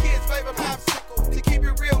in your kids' favorite popsicle. To keep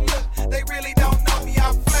it real, look, they really don't know me. I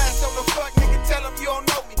flash on the fuck, nigga, tell them you don't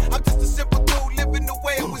know me. I'm just a simple dude living the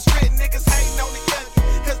way it was written. Niggas hating on the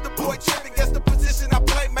youngin', cause the boy trippin'. Guess the position I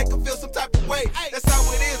play make him feel some type of way. That's how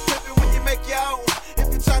it is, pimpin' when you make your own. If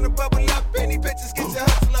you're trying to bubble up, any bitches get your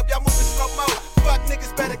hustle up. Y'all moving slow mo. Fuck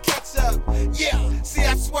niggas better catch up. Yeah, see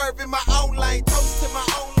I swerve in my own lane. Toast to my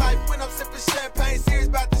own life when I'm sippin' champagne. Serious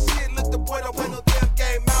about the shit. Look, the boy don't play no damn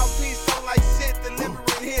game. Mouthpiece don't like shit,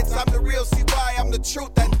 delivering hits. I'm the real CY, I'm the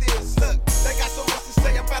truth at this. Look, they got so much to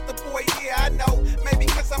say about the boy, yeah, I know. Maybe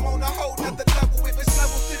cause I'm on a whole nother level. If it's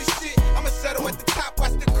levels to the shit, I'ma settle at the top.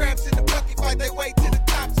 Watch the crabs in the bucket fight their way to the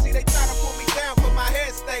top. See, they tryna pull me down, but my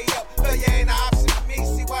head stay up. But yeah, ain't an option for me.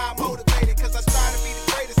 See why I'm motivated, cause I strive to be the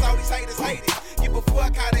greatest. All these haters hate it. Give a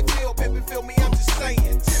fuck how they feel, pimpin' feel me, I'm just saying.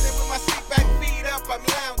 Chillin' with my seat back, feet up, I'm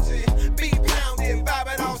lounging. Beat pounding,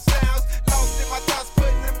 bobbing on sounds. Lost in my thoughts,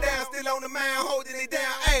 putting them down. Still on the mound, holding it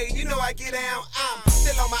down. Hey, you know I get down. I'm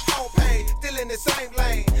still on my own page, still in the same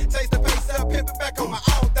lane. Taste the pace up, pimpin' back on my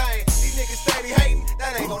own thing. These niggas steady hating,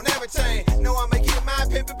 that ain't gon' never change. Know I'ma get mine,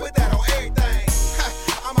 pimpin', put that on everything.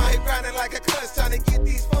 I'm out here grinding like a clutch, trying to get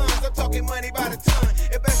these funds. I'm talking money by the ton.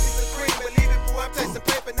 It best is a dream, believe it, boy, I'm chasing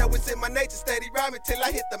paper. Now it's in my nature, steady rhyming till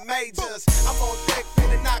I hit the majors. I'm on deck,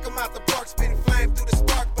 finna knock 'em out the park, spitting flame through the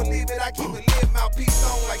spark. Believe it, I keep it lit, mouthpiece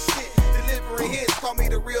on like shit. Delivering hits, call me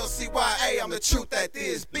the real CY, I'm the truth at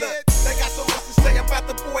this, bitch. They got so much to say about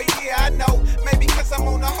the boy, yeah, I know. Maybe cause I'm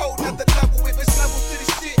on a whole nother level. If it's levels to the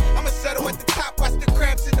shit, I'ma settle at the top. Watch the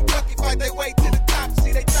crabs in the bucket fight their way to the top.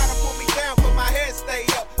 See, they tryna pull me down, but my head stay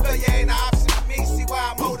up. But yeah, ain't an option for me. See why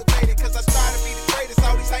I'm motivated, cause I strive to be the greatest.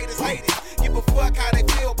 All these haters hate it. Give a fuck how they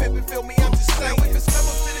feel, pimpin' feel me, I'm just saying. Now if it's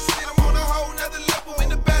levels to the shit, I'm on a whole nother level in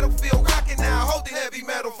the battlefield. Rockin' now, holding heavy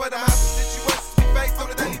metal for the hostage situations we face on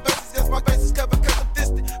a daily basis. Yes, my face is covered cause I'm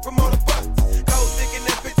distant from all the busts. Gold digging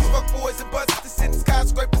and bitches, fuck boys and buses. The city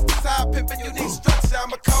skyscrapers, this high pimpin' unique structure.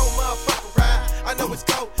 I'm a cold motherfucker, ride. I know it's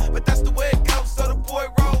cold, but that's the way it goes. So the boy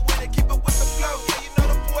roll with it, keep it with the flow. Yeah, you know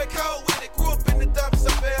the boy cold with it. Grew up in the dumps,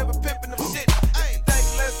 I'm forever pimpin' them shit. I ain't think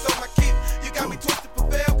less on my kid. You got me twisted,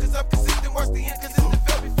 prevail, cause I'm consistent. Watch the end, cause it's the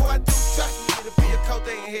fail before I do. Trust me, it'll be a cold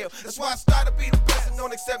day in hell. That's why I start to be the best and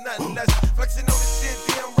don't accept nothing less. Flexing on this shit,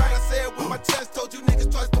 damn right. I said it with my chest. Told you niggas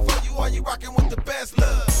twice before you are. You rockin' with the best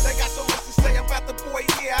love. They got so much to say about the boy,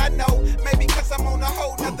 yeah, I know. Maybe cause I'm on a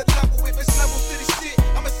whole nother level. If it's levels to the shit,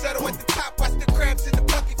 I'ma settle at the top. Watch the crabs in the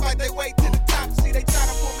bucket fight their way to the top. See, they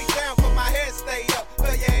tryna pull me down, but my head stay up.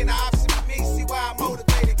 But yeah, ain't an option for me. See why I'm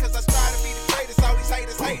motivated, cause I strive to be the greatest. All these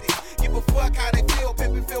haters hate it. Give a fuck how they feel,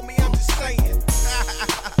 pimpin' feel me, I'm just saying.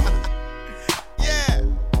 Yeah.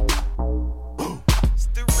 It's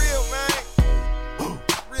the real, man.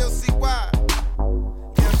 Real CY.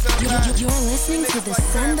 You're listening to the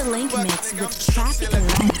Send the Link mix with Traffic Light.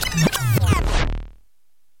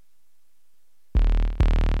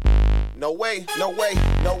 No way, no way,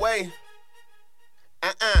 no way.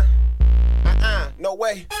 No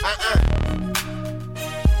way,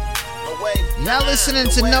 No way. Y'all listening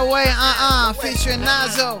to No Way, featuring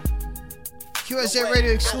Nazo. QSJ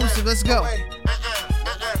Radio exclusive, let's go.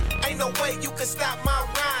 Ain't no way you can stop my rhyme.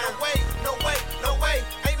 No way, no way, no way.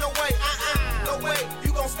 Ain't no way, no way.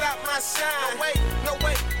 You gon' stop my shine. No way, no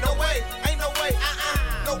way, no way. Ain't no way,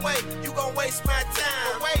 no way. You gon' waste my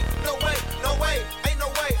time. No way, no way, no way. Ain't no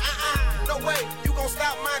way, no way. You gon'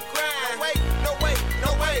 stop my grind. No way, no way,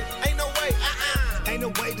 no way.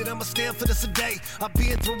 Ain't no way that I'ma stand for this today. I've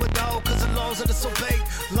been through it all, cause the laws are disobeyed.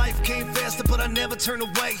 Life came faster, but I never turn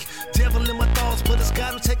away. Devil in my thoughts, but it's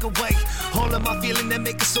God who take away all of my feeling that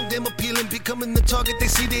make it so damn appealing. Becoming the target, they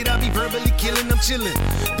see that I be verbally killing. I'm chilling,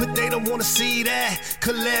 but they don't wanna see that.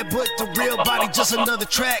 Collab with the real body, just another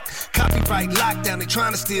track. Copyright lockdown, they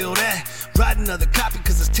trying to steal that. Write another copy,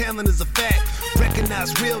 cause this talent is a fact.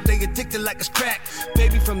 Recognize real, they addicted like it's crack.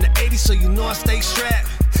 Baby from the 80s, so you know I stay strapped.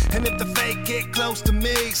 And if the fake get close to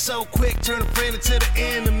me, so quick, turn a friend into the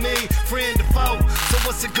enemy. Friend to foe, so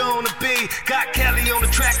what's it gonna be? Got Kelly on the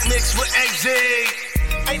track mixed with AZ.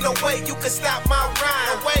 Ain't no way you can stop my rhyme.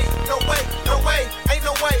 No way, no way, no way, ain't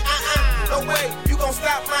no way, no way, you gon'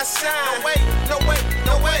 stop my shine. No way, no way,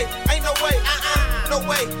 no way, ain't no way, no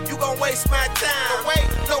way, you gon' waste my time. No way,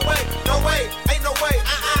 no way, no way, ain't no way,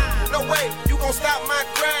 no way, you gon' stop my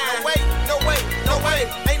grind. No way, no way, no way,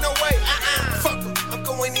 ain't no way, fuck em, I'm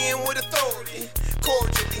going in with authority,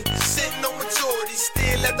 cordially, sitting on maturity,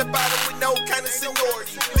 still at the bottom with no kind of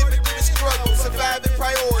seniority, living through the struggle, surviving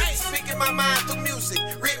priorities, speaking my mind through music,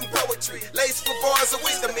 written poetry, laced with bars of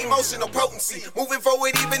wisdom, emotional potency, moving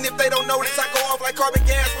forward even if they don't notice. I go off like carbon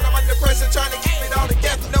gas when I'm under pressure, trying to keep it all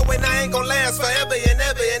together, knowing I ain't gon' last forever and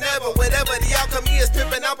ever and ever. Whatever the outcome is,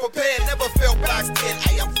 pimpin', I'm prepared, never felt boxed in.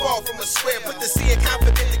 Hey, I'm far from a square, put the C in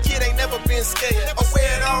confident, the kid ain't never been scared.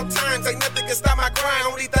 Aware at all times, ain't nothing can stop my grind.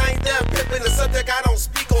 Only thing there, pimpin', the subject I don't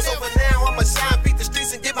speak on. So for now, I'ma shine, beat the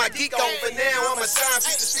streets and get my geek on. For now, I'ma shine,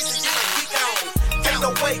 beat the streets and get my geek on. Ain't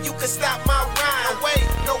no way you can stop my rhyme. No way,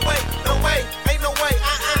 no way, no way, ain't no way,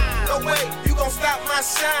 no way, you gon' stop my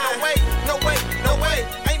shine. No way, no way, no way,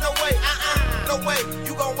 ain't no way, no way,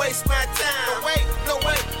 you gon' waste my time. No way, no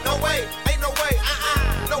way, no way, ain't no way,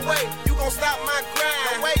 no way, you gon' stop my grind.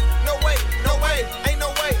 No way, no way, no way, ain't no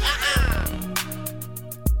way,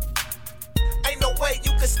 ain't no way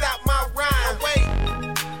you can stop my rhyme. No way,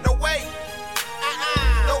 no way,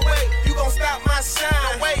 no way, you gon' stop my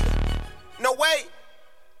shine. No way, no way,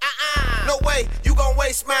 no way, you gon'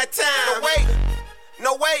 waste my time. No way,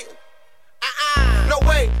 no way, no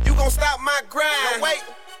way, you gon' stop my grind. No way,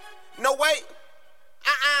 no way,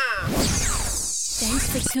 Thanks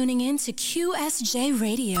for tuning in to QSJ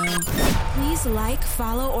Radio. Please like,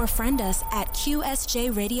 follow, or friend us at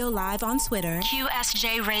QSJ Radio Live on Twitter,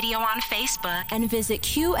 QSJ Radio on Facebook, and visit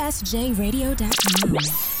QSJRadio.com.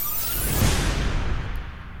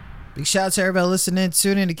 Big shout out to everybody listening.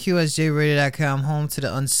 Tune in to QSJRadio.com, home to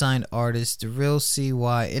the unsigned artist, the real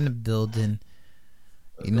CY in the building.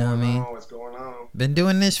 You know what I mean? What's going on? Been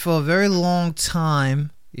doing this for a very long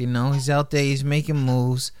time. You know, he's out there, he's making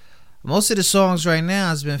moves. Most of the songs right now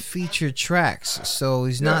has been featured tracks, so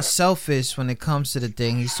he's not selfish when it comes to the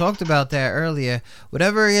thing. He's talked about that earlier.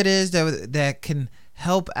 Whatever it is that can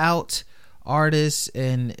help out artists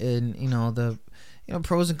and you know the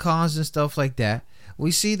pros and cons and stuff like that. We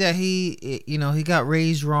see that he got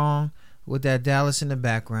raised wrong with that Dallas in the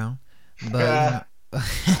background, but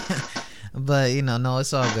but no,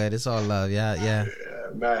 it's all good. It's all love. Yeah.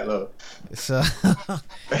 Mad love. So, but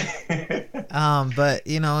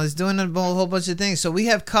it's doing a whole bunch of things. So we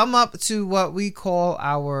have come up to what we call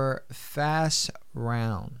our fast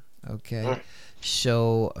round. Okay,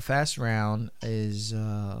 so a fast round is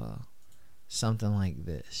something like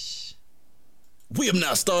this. We have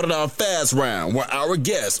now started our fast round, where our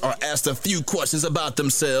guests are asked a few questions about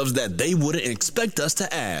themselves that they wouldn't expect us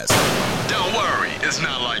to ask. Don't worry, it's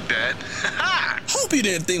not like that. Hope you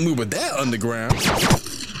didn't think we were that underground.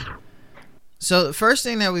 So the first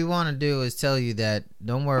thing that we want to do is tell you that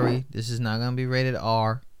don't worry, this is not going to be rated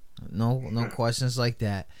R. No questions like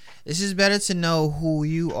that. This is better to know who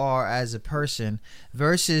you are as a person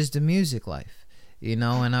versus the music life.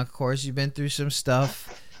 And of course you've been through some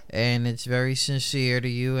stuff, and it's very sincere to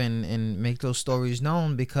you and make those stories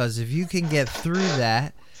known, because if you can get through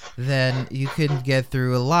that, then you can get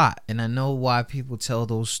through a lot. And I know why people tell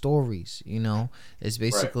those stories. It's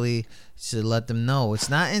basically to let them know it's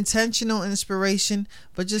not intentional inspiration,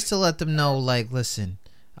 but just to let them know, like, listen,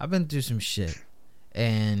 I've been through some shit,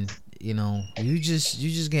 and you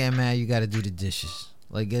just getting mad you got to do the dishes.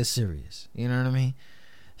 Like, get serious. You know what I mean?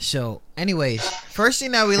 So, anyways, first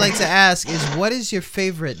thing that we like to ask is, what is your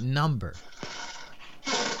favorite number?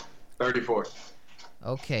 34.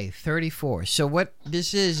 Okay, 34. So what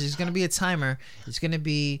this is going to be a timer. It's going to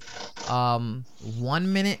be 1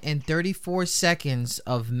 minute and 34 seconds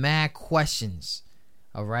of mad questions.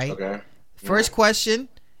 All right? Okay. First question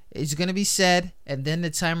is going to be said, and then the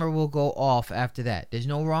timer will go off after that. There's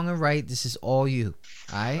no wrong and right. This is all you.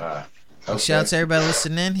 All right? Okay. Shout out to everybody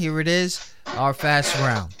listening. Here it is, our fast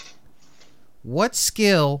round. What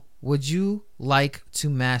skill would you like to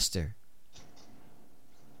master?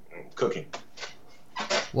 Cooking.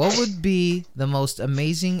 What would be the most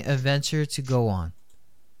amazing adventure to go on?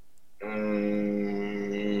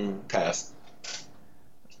 Pass.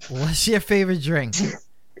 What's your favorite drink?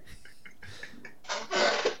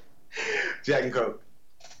 Jack and Coke.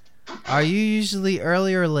 Are you usually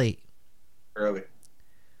early or late? Early.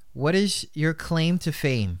 What is your claim to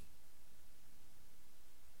fame?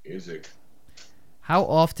 Music. How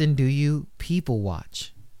often do you people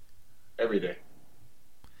watch? Every day.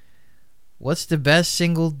 What's the best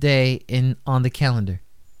single day on the calendar?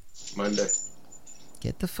 Monday.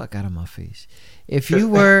 Get the fuck out of my face. If you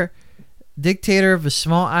were dictator of a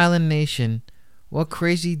small island nation, what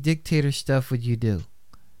crazy dictator stuff would you do?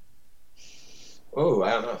 Oh,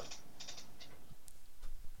 I don't know.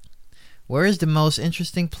 Where is the most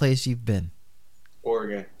interesting place you've been?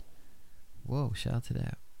 Oregon. Whoa, shout out to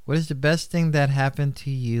that. What is the best thing that happened to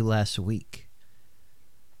you last week?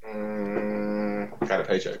 Got a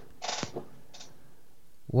paycheck.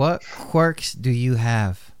 What quirks do you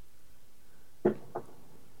have?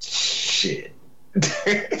 Shit.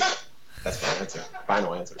 That's my answer.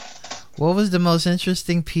 Final answer. What was the most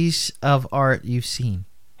interesting piece of art you've seen?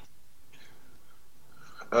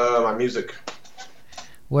 My music.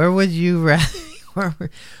 Where would you rather?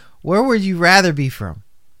 Where would you rather be from?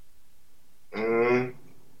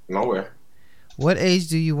 Nowhere. What age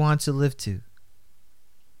do you want to live to?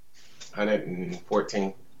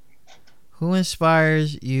 114. Who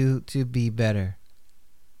inspires you to be better?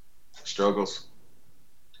 Struggles.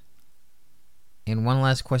 And one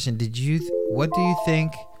last question: what do you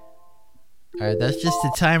think? All right, that's just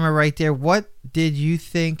the timer right there. What did you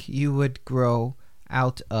think you would grow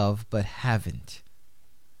out of but haven't?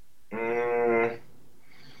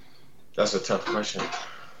 That's a tough question.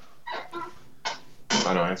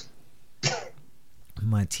 I don't answer.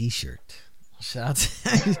 My t-shirt. Shout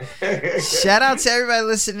out to everybody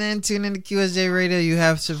listening, tuning in to QSJ Radio. You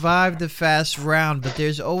have survived the fast round, but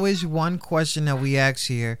there's always one question that we ask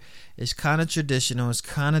here. It's kind of traditional, it's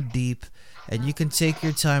kind of deep, and you can take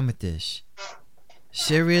your time with this.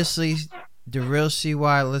 Seriously, the real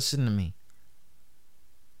CY, listen to me.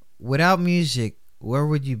 Without music, where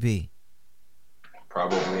would you be?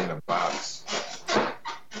 Probably in a box.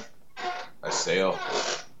 A sale.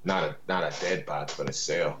 Not a dead box, but a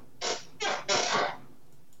sale.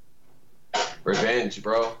 Revenge,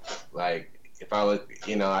 bro. Like, if I was,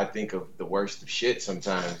 I think of the worst of shit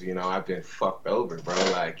sometimes. I've been fucked over, bro.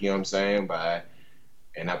 Like, you know what I'm saying?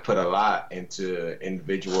 And I put a lot into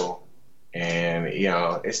individual. And,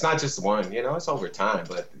 it's not just one, it's over time.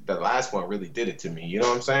 But the last one really did it to me. You know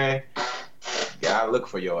what I'm saying? Yeah, I look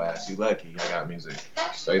for your ass. You lucky I got music.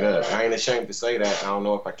 Straight up. I ain't ashamed to say that. I don't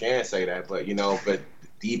know if I can say that. But, but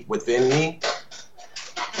deep within me,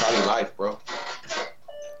 probably life, bro.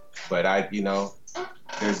 But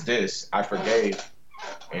there's this. I forgave,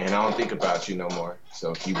 and I don't think about you no more.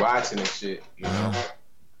 So if you watching this shit,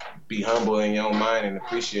 be humble in your own mind and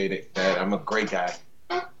appreciate it. That I'm a great guy.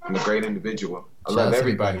 I'm a great individual. I love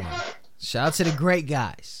everybody. Shout out to the great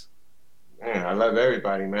guys. Man, I love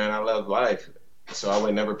everybody, man. I love life. So I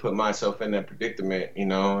would never put myself in that predicament,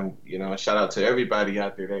 And shout out to everybody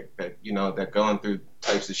out there that going through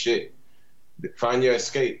types of shit. Find your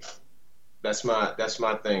escape. That's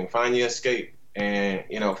my thing. Find your escape, and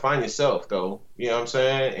find yourself though. You know what I'm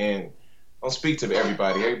saying? And don't speak to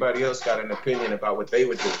everybody. Everybody else got an opinion about what they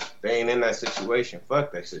would do. They ain't in that situation.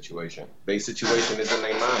 Fuck that situation. Their situation is in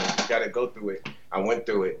their mind. You gotta go through it. I went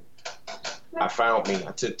through it. I found me.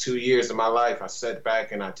 I took 2 years of my life. I sat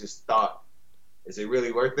back and I just thought, is it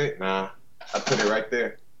really worth it? Nah. I put it right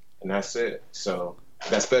there, and that's it. So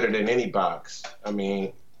that's better than any box. I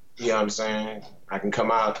mean, you know what I'm saying? I can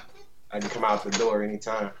come out the door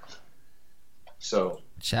anytime. So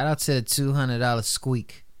shout out to the $200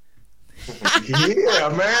 squeak. Yeah,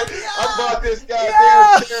 man. I bought this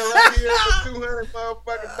goddamn chair right here for $200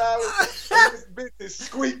 motherfucking dollars. And this bitch is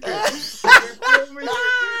squeaking. You feel me?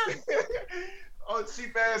 Oh,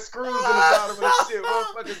 cheap ass screws in the bottom of the shit.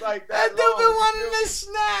 Motherfuckers like that. That dude been wanting to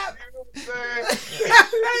snap. You know what I'm saying? He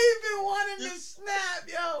been wanting to snap,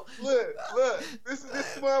 yo. Look. This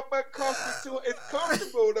motherfucker cost me it's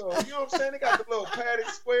comfortable though. You know what I'm saying? They got the little padded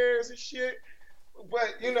squares and shit.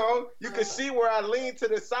 But you can see where I lean to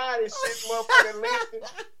the side and shit, motherfucker leaning.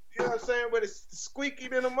 You know what I'm saying? But it's squeaky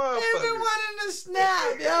than a motherfucker. He been wanting to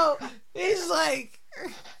snap, yo. He's like,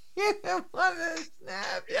 he been wanting to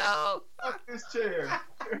snap, yo. Fuck this chair.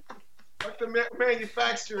 Fuck the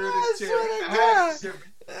manufacturer of this chair.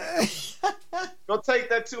 Go take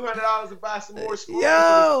that $200 and buy some more screws.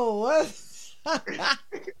 Yo, what?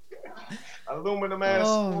 Aluminum ass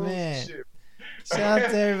screws man. and shit. Shout out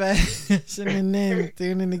to everybody listening in,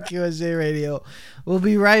 tuning in to QSJ Radio. We'll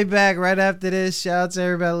be right back right after this. Shout out to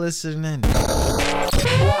everybody listening in.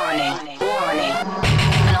 Warning.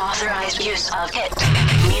 Unauthorized use of hit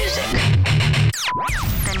music.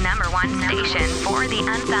 The #1 station for the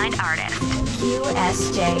unsigned artist.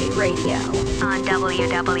 QSJ Radio. On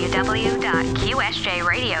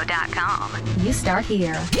www.qsjradio.com. You start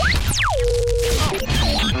here.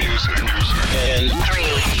 Music. In 3,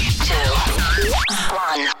 2,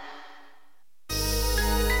 1.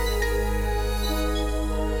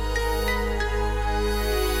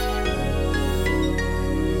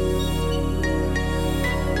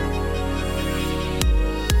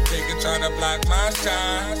 Try to block my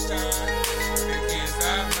shine. They can't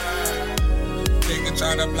stop mine. They can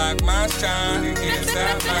try to block my shine. They can't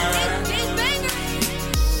stop mine.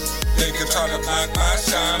 They can try to block my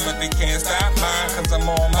shine, but they can't stop mine, cause I'm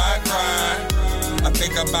on my grind. I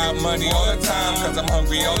think about money all the time, cause I'm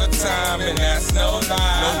hungry all the time, and that's no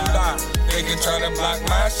lie. They can try to block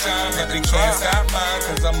my shine, but they can't stop mine,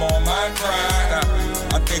 cause I'm on my grind.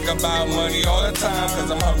 I think about money all the time, cause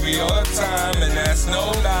I'm hungry all the time, and that's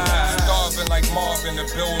no lie. Starving like Marvin, the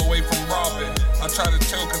bill away from robbing. I try to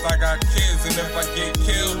chill cause I got kids, and if I get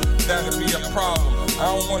killed, that'll be a problem.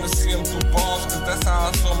 I don't wanna see them through balls, cause that's how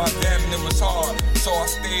I saw my dad and it was hard. So I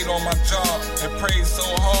stayed on my job and prayed so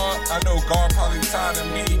hard. I know God probably tired of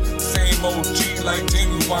me. Same OG like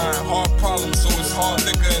Genuine. Hard problem, so it's hard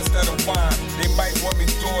liquor instead of wine. They might want me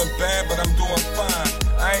doing bad, but I'm doing fine.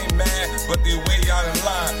 I ain't mad, but they way out of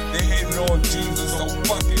line. They hating on Jesus, so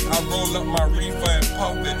fuck it. I roll up my reefer and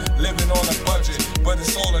pump it. Living on a budget, but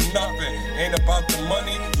it's all or nothing. Ain't about the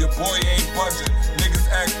money, your boy ain't budget. Niggas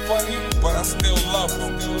act funny, but I still love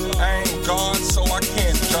them. I ain't God, so I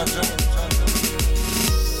can't judge them.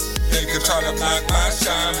 They could try to block my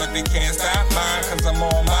shine, but they can't stop mine, cause I'm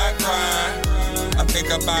on my grind. I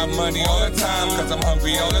think about money all the time, cause I'm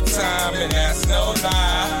hungry all the time, and that's no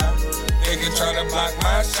lie. They can try to block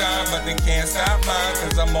my shine, but they can't stop mine,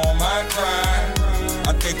 cause I'm on my grind.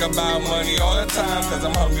 I think about money all the time, cause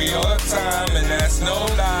I'm hungry all the time, and that's no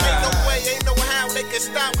lie. Ain't no way, ain't no how they can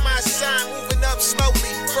stop my shine. Moving up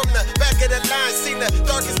slowly from the back of the line. Seen the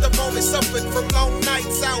darkest of moments, suffered from long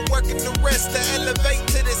nights. Out working the rest to elevate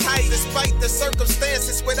to this height. Despite the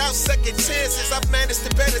circumstances, without second chances, I've managed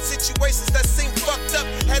to better situations that seem fucked up.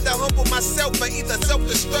 Had to humble myself, but either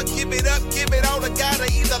self-destruct, give it up, give it all I got, or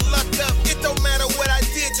either lucked up. It don't matter what I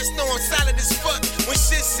did, just know I'm solid as fuck. When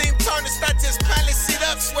shit seem tarnished, I just polish it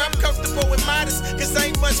up. Swear I'm comfortable and modest, cause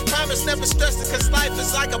ain't much promise. Never stressing, cause life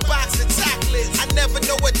is like a box of chocolates. I never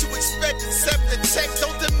know what to expect except the check.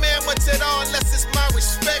 Don't demand much at all unless it's my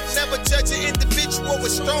respect. Never judge an individual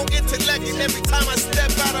with strong intellect. And every time I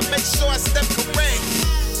step out, I make sure I step correct.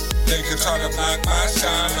 They can try to block my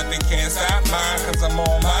shine, but they can't stop mine, cause I'm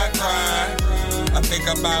on my grind. I think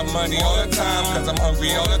about money all the time, cause I'm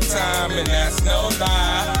hungry all the time, and that's no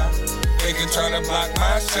lie. They can try to block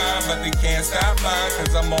my shine, but they can't stop mine,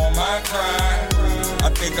 cause I'm on my grind. I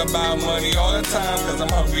think about money all the time, cause I'm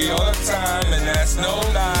hungry all the time, and that's no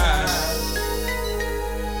lie.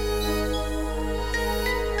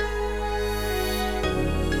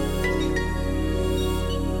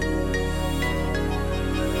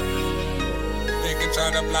 They can try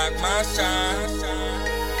to block my shine,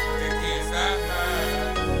 they can't stop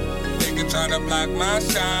mine. They can try to block my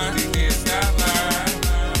shine, they can't stop mine.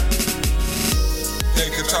 They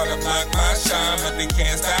can try to block my shine, but they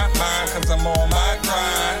can't stop mine, cause I'm on my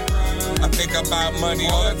grind. I think about money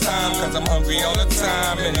all the time, cause I'm hungry all the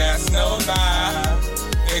time, and that's no lie.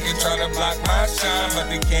 They can try to block my shine, but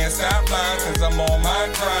they can't stop mine, cause I'm on my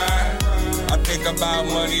grind. I think about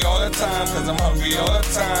money all the time, cause I'm hungry all the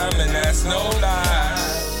time, and that's no lie.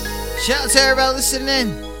 Shout out to everybody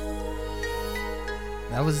listening.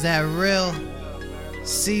 That was that real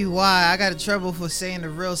CY. I got in trouble for saying the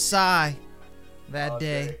real Psy that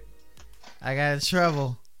day. I got in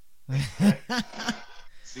trouble.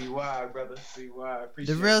 CY, brother. CY.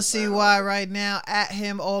 The real CY right now. At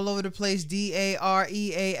him all over the place.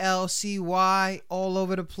 DAREALCY all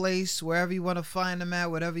over the place. Wherever you want to find him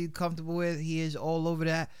at, whatever you're comfortable with, he is all over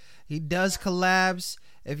that. He does collabs.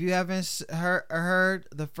 If you haven't heard,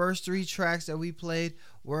 the first 3 tracks that we played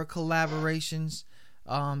were collaborations.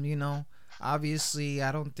 You know, obviously,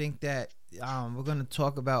 I don't think that we're gonna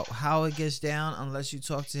talk about how it gets down unless you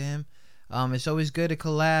talk to him. It's always good to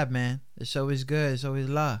collab, man. It's always good. It's always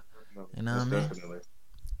love. You know what I mean? Definitely.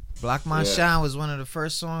 Block My Shine was one of the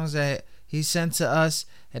first songs that he sent to us,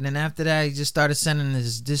 and then after that, he just started sending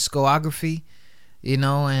his discography. You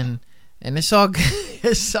know, and it's all good.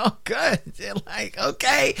 It's all good. They're like,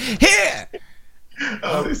 okay, here.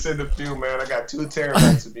 I'll just send a few, man. I got 2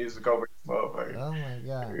 terabytes of music over this motherfucker. Oh my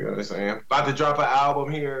god. You know what I'm saying? About to drop an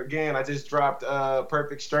album here again. I just dropped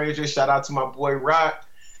Perfect Stranger. Shout out to my boy Rock.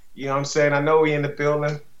 You know what I'm saying? I know we in the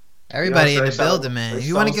building. Everybody in the building, man. If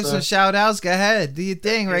you want to give some shout outs, go ahead. Do your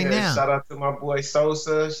thing right now. Shout out to my boy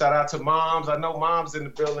Sosa. Shout out to Moms. I know Moms in the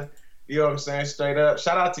building. You know what I'm saying? Straight up.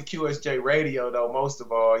 Shout out to QSJ Radio, though, most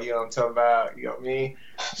of all. You know what I'm talking about? You know what I mean?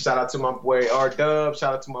 Shout out to my boy R-Dub.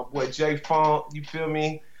 Shout out to my boy J Funk. You feel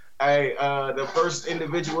me? Hey, the first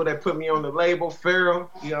individual that put me on the label,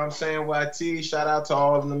 Pharaoh, you know what I'm saying, YT, shout out to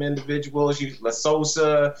all of them individuals, La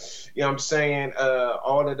Sosa, you know what I'm saying,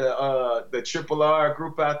 all of the Triple R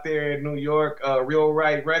group out there in New York, Real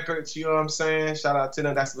Right Records, you know what I'm saying, shout out to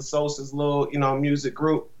them, that's La Sosa's little, you know, music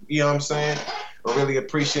group, you know what I'm saying. I really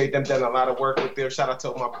appreciate them, done a lot of work with them. Shout out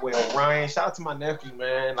to my boy Orion. Shout out to my nephew,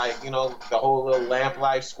 man. Like, you know, the whole little Lamp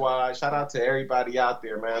Life squad. Shout out to everybody out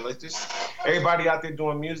there, man. Let's just, everybody out there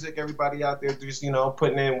doing music, everybody out there just, you know,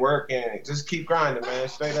 putting in work and just keep grinding, man.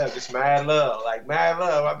 Straight up. Just mad love. Like, mad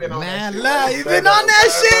love. I've been on that shit. Mad love. You've been on that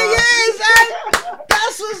shit, yes.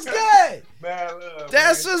 That's what's good. Mad love.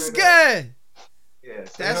 That's what's good. Yeah,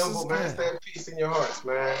 stay humble, man. Stay at peace in your hearts,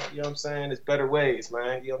 man. You know what I'm saying? There's better ways,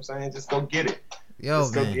 man. You know what I'm saying? Just go get it.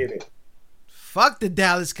 Just go get it. Fuck the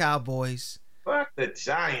Dallas Cowboys. Fuck the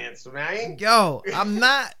Giants, man. Yo, I'm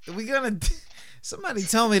not. Somebody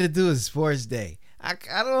told me to do a sports day. I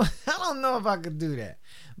don't know if I could do that.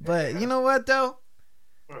 But you know what though?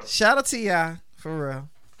 Shout out to y'all for real.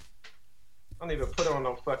 I don't even put on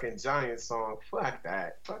no fucking Giants song. Fuck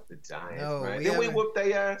that. Fuck the Giants, no, man. Didn't we whoop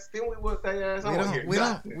their ass?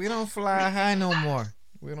 We don't fly high no more.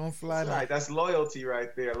 We don't fly right. That's loyalty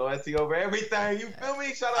right there. Loyalty over everything. You feel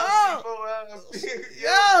me? Shout out to people.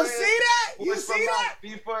 Yo, see that? You see that?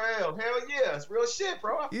 B4L. Hell yeah. It's real shit,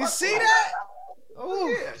 bro. You see that? Oh,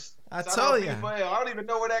 yes. I told you. I don't even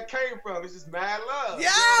know where that came from. It's just mad love. Yo,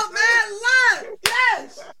 mad love.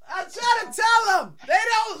 Yes. I try to tell them. They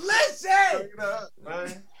don't listen.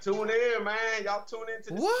 Man. Tune in, man. Y'all tune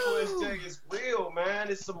into this QSJ. It's real, man.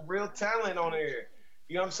 There's some real talent on here.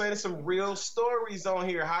 You know what I'm saying? There's some real stories on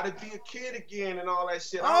here. How to be a kid again and all that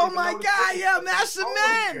shit. Oh my God, yo, Master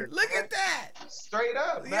Man. Look at that. Straight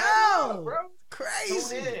up, man. Yo, bro.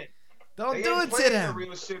 Crazy. Tune in. Don't do it to them. The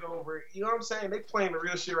real shit over. You know what I'm saying? They playing the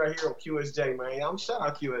real shit right here on QSJ, man. I'm shout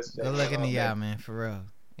out QSJ. Good looking to y'all, man, for real.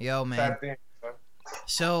 Yo, man.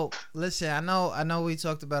 So listen, I know we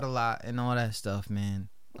talked about a lot and all that stuff, man.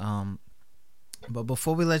 But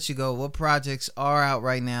before we let you go, what projects are out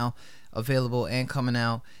right now, available and coming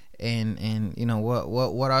out, and you know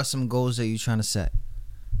what are some goals that you're trying to set?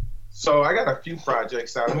 So I got a few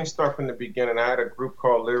projects out. Let me start from the beginning. I had a group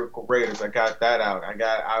called Lyrical Raiders. I got that out.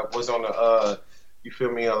 I was on a you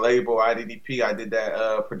feel me, a label, IDDP. I did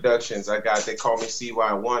that productions. They call me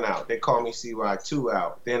CY1 out. They call me CY2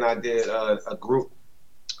 out. Then I did a group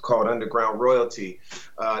called Underground Royalty.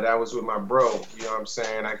 That was with my bro. You know what I'm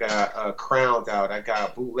saying? I got Crowned out. I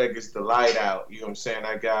got Bootleggers Delight out. You know what I'm saying?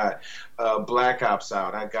 I got Black Ops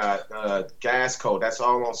out. I got Gas Code. That's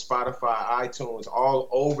all on Spotify, iTunes, all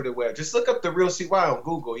over the web. Just look up The Real CY on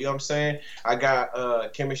Google. You know what I'm saying? I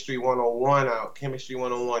got Chemistry 101 out. Chemistry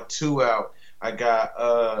 101 2 out. I got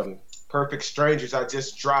Perfect Strangers. I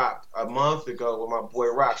just dropped a month ago with my boy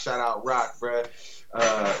Rock. Shout out Rock, bruh.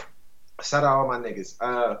 Shout out all my niggas.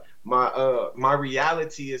 My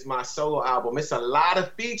Reality is my solo album. It's a lot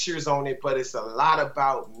of features on it, but it's a lot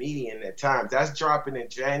about me in at times. That's dropping in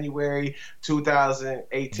January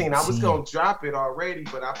 2018. I was gonna drop it already,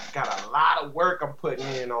 but I got a lot of work I'm putting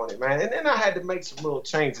in on it, man. And then I had to make some little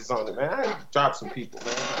changes on it, man. I had to drop some people,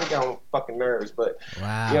 man. I got on fucking nerves, but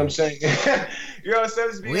wow. You know what I'm saying? You know what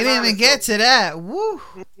I'm saying? We didn't even get to that. Woo.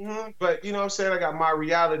 Mm-hmm. But you know what I'm saying? I got My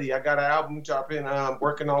Reality. I got an album dropping.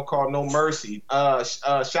 Working on called No Mercy.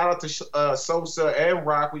 Shout out to Sosa and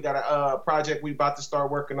Rock. We got a project we about to start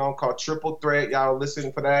working on called Triple Threat. Y'all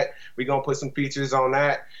listen for that. We gonna put some features on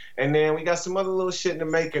that. And then we got some other little shit in the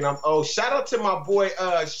making. Shout out to my boy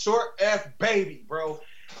Short F Baby, bro.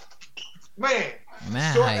 Man,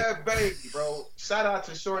 Short F Baby, bro. Shout out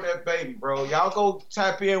to Short F Baby, bro. Y'all go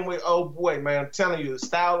tap in with old boy, man. I'm telling you,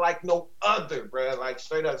 style like no other, bro. Like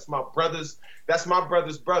straight up, it's my brother's. That's my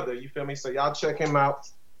brother's brother. You feel me? So y'all check him out.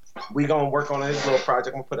 We gonna work on his little project.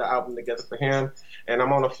 I'm gonna put an album together for him, and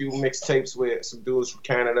I'm on a few mixtapes with some dudes from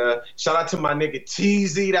Canada. Shout out to my nigga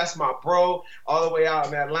TZ, that's my bro, all the way out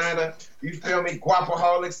in Atlanta. You feel me?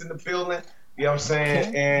 Guapaholics in the building. You know what I'm saying?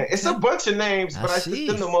 Okay. And it's a bunch of names, but I think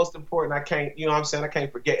them the most important. I can't, you know what I'm saying? I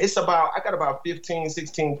can't forget. I got about 15,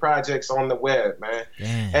 16 projects on the web, man.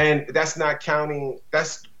 Damn. And that's not counting.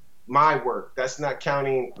 That's my work. That's not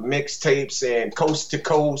counting mixtapes and coast to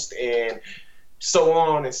coast and so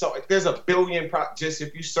on and so. There's a billion just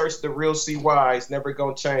if you search the real CY, it's never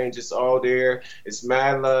gonna change. It's all there. It's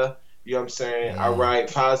mad love. You know what I'm saying? I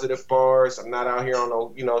write positive bars. I'm not out here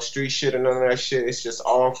on no, street shit and none of that shit. It's just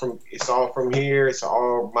all from here. It's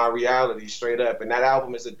all my reality straight up. And that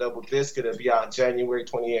album is a double disc. It'll be out January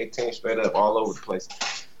 2018 straight up all over the place.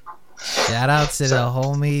 Shout out to the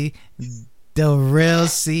homie, the real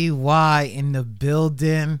CY in the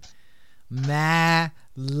building. Mad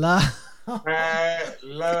love. Mad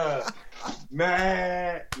love.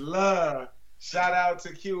 Mad love. Shout out to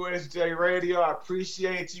QSJ Radio. I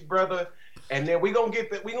appreciate you, brother. And then we gonna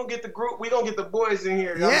get the group. We gonna get the boys in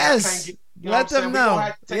here. Yes. Let them know. We gonna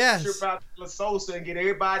have to take a trip out to La Sosa and get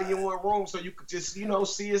everybody in one room so you could just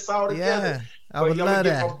see us all together. Yeah, I would love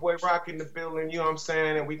that. My boy Rock in the building. You know what I'm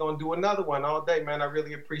saying? And we gonna do another one all day, man. I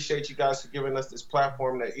really appreciate you guys for giving us this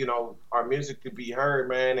platform that our music could be heard,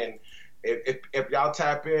 man. And if y'all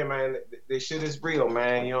tap in, man, this shit is real,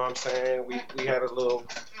 man. You know what I'm saying? We had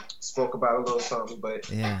spoke about a little something, but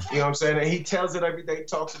yeah. You know what I'm saying? And he tells it every day, he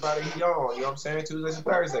talks about it, he on. You know what I'm saying? Tuesdays and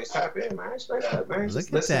Thursdays. Tap in, man. Straight up, man.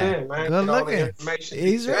 Look at that. In, man. Good looking.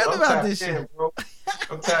 He's real about this shit. Bro.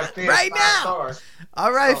 I'm tapped in. Right now. Stars.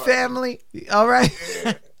 All right, family. All right.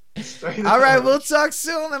 Yeah. All right, we'll talk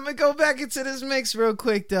soon. Let me go back into this mix real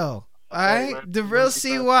quick, though. All right? Man. The real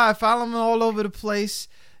CY. Follow him all over the place.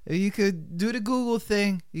 You could do the Google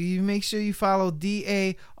thing. You make sure you follow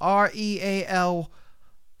DAREALCY.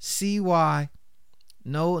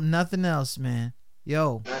 No, nothing else, man.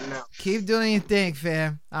 Yo, keep doing your thing,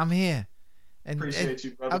 fam. I'm here. Appreciate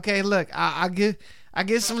you, brother. Okay, look, I get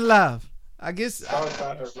some love. I guess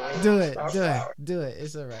do it.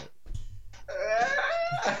 It's all right.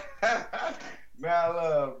 Mad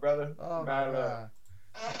love, brother. Oh, mad love.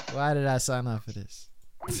 Why did I sign up for this?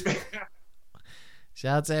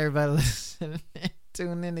 Shout out to everybody listening.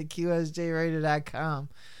 Tune in to QSJRadio.com.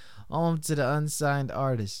 Home to the unsigned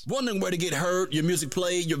artists. Wondering where to get heard, your music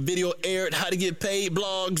played, your video aired, how to get paid,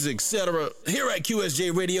 blogs, etc. Here at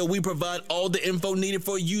QSJ Radio, we provide all the info needed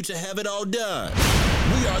for you to have it all done.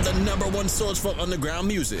 We are the #1 source for underground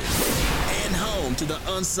music and home to the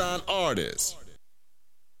unsigned artists.